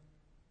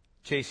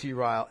J.C.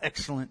 Ryle.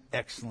 Excellent,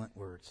 excellent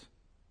words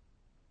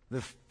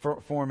that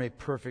form a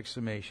perfect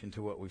summation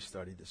to what we've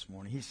studied this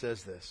morning. He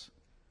says this: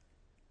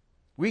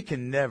 we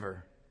can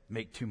never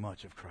make too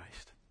much of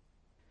Christ.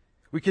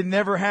 We can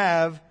never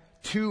have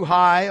too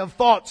high of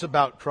thoughts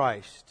about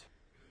Christ.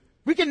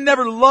 We can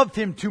never love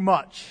Him too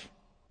much.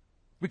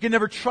 We can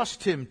never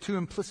trust Him too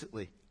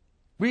implicitly.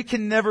 We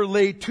can never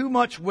lay too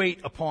much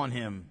weight upon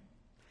Him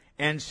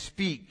and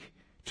speak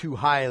too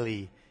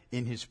highly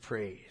in His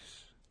praise.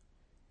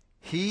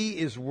 He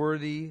is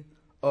worthy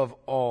of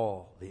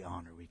all the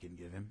honor we can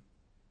give Him.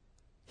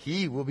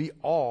 He will be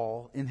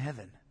all in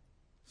heaven.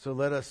 So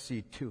let us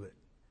see to it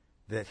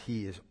that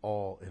He is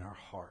all in our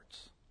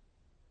hearts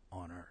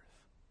on earth.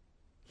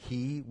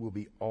 He will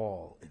be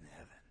all in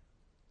heaven.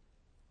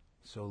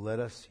 So let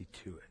us see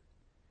to it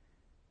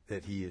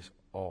that He is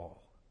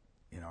all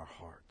in our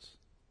hearts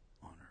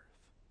on earth.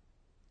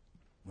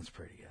 Let's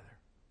pray together.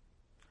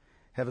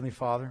 Heavenly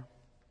Father,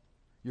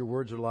 Your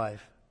words are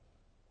life,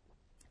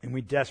 and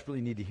we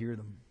desperately need to hear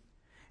them.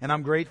 And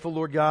I'm grateful,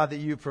 Lord God, that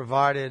You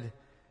provided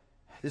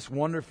this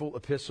wonderful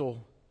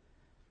epistle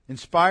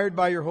inspired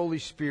by Your Holy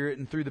Spirit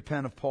and through the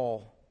pen of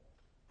Paul.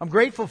 I'm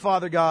grateful,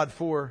 Father God,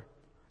 for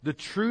the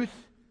truth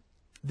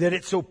that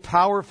it so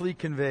powerfully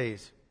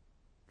conveys.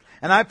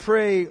 And I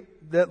pray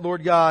that,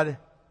 Lord God,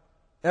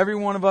 every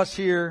one of us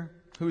here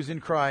who is in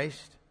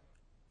Christ,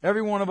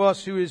 every one of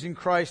us who is in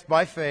Christ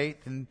by faith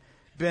and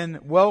been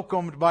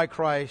welcomed by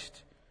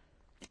Christ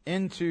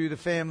into the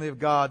family of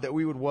God, that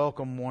we would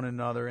welcome one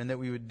another and that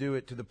we would do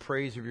it to the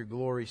praise of Your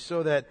glory,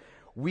 so that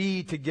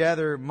we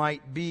together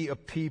might be a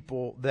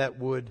people that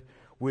would,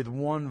 with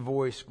one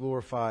voice,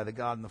 glorify the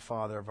God and the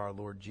Father of our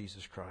Lord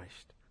Jesus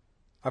Christ.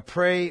 I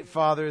pray,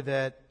 Father,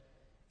 that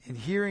in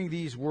hearing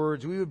these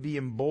words, we would be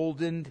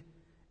emboldened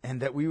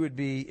and that we would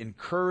be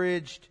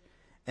encouraged,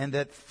 and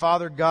that,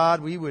 Father God,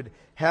 we would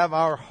have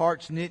our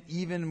hearts knit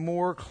even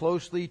more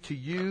closely to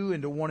You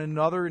and to one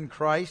another in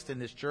Christ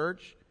and this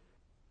church.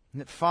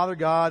 And that, Father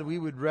God, we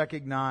would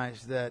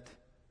recognize that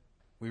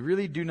we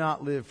really do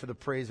not live for the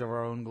praise of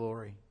our own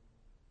glory,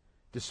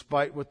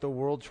 despite what the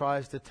world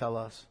tries to tell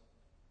us,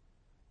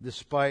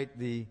 despite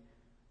the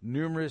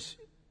numerous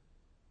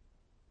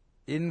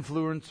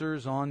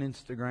influencers on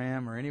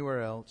Instagram or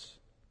anywhere else,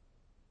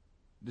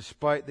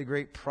 despite the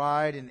great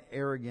pride and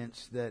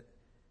arrogance that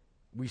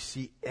we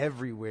see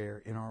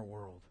everywhere in our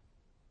world.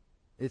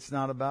 It's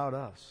not about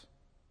us.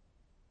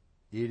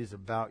 It is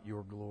about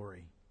Your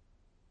glory.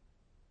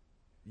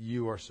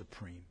 You are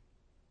supreme.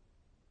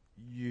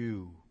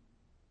 You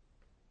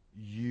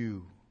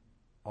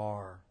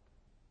are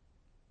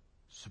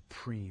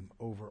supreme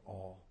over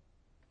all.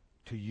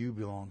 To You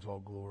belongs all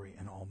glory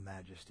and all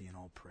majesty and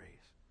all praise.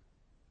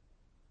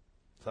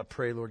 So I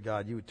pray, Lord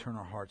God, You would turn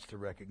our hearts to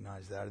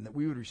recognize that, and that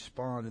we would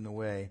respond in the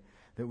way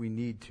that we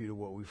need to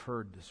what we've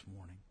heard this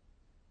morning.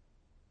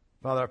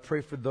 Father, I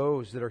pray for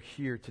those that are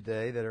here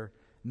today that are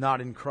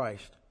not in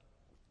Christ.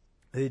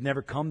 They've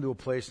never come to a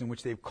place in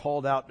which they've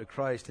called out to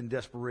Christ in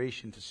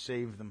desperation to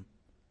save them.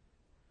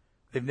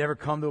 They've never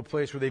come to a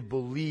place where they've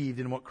believed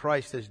in what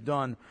Christ has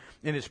done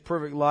in His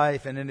perfect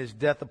life and in His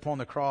death upon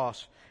the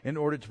cross in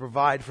order to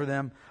provide for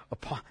them,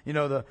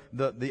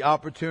 the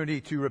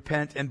opportunity to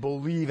repent and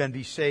believe and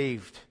be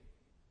saved.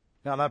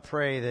 God, I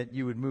pray that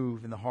You would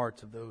move in the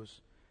hearts of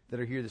those that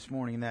are here this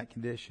morning in that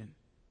condition,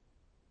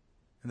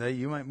 and that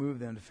You might move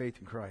them to faith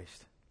in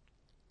Christ.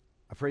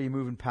 I pray You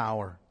move in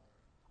power.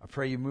 I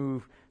pray You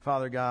move,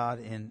 Father God,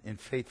 in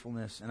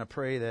faithfulness. And I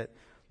pray that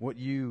what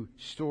You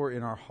store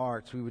in our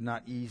hearts, we would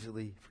not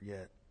easily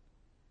forget.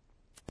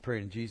 I pray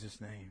in Jesus'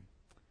 name.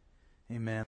 Amen.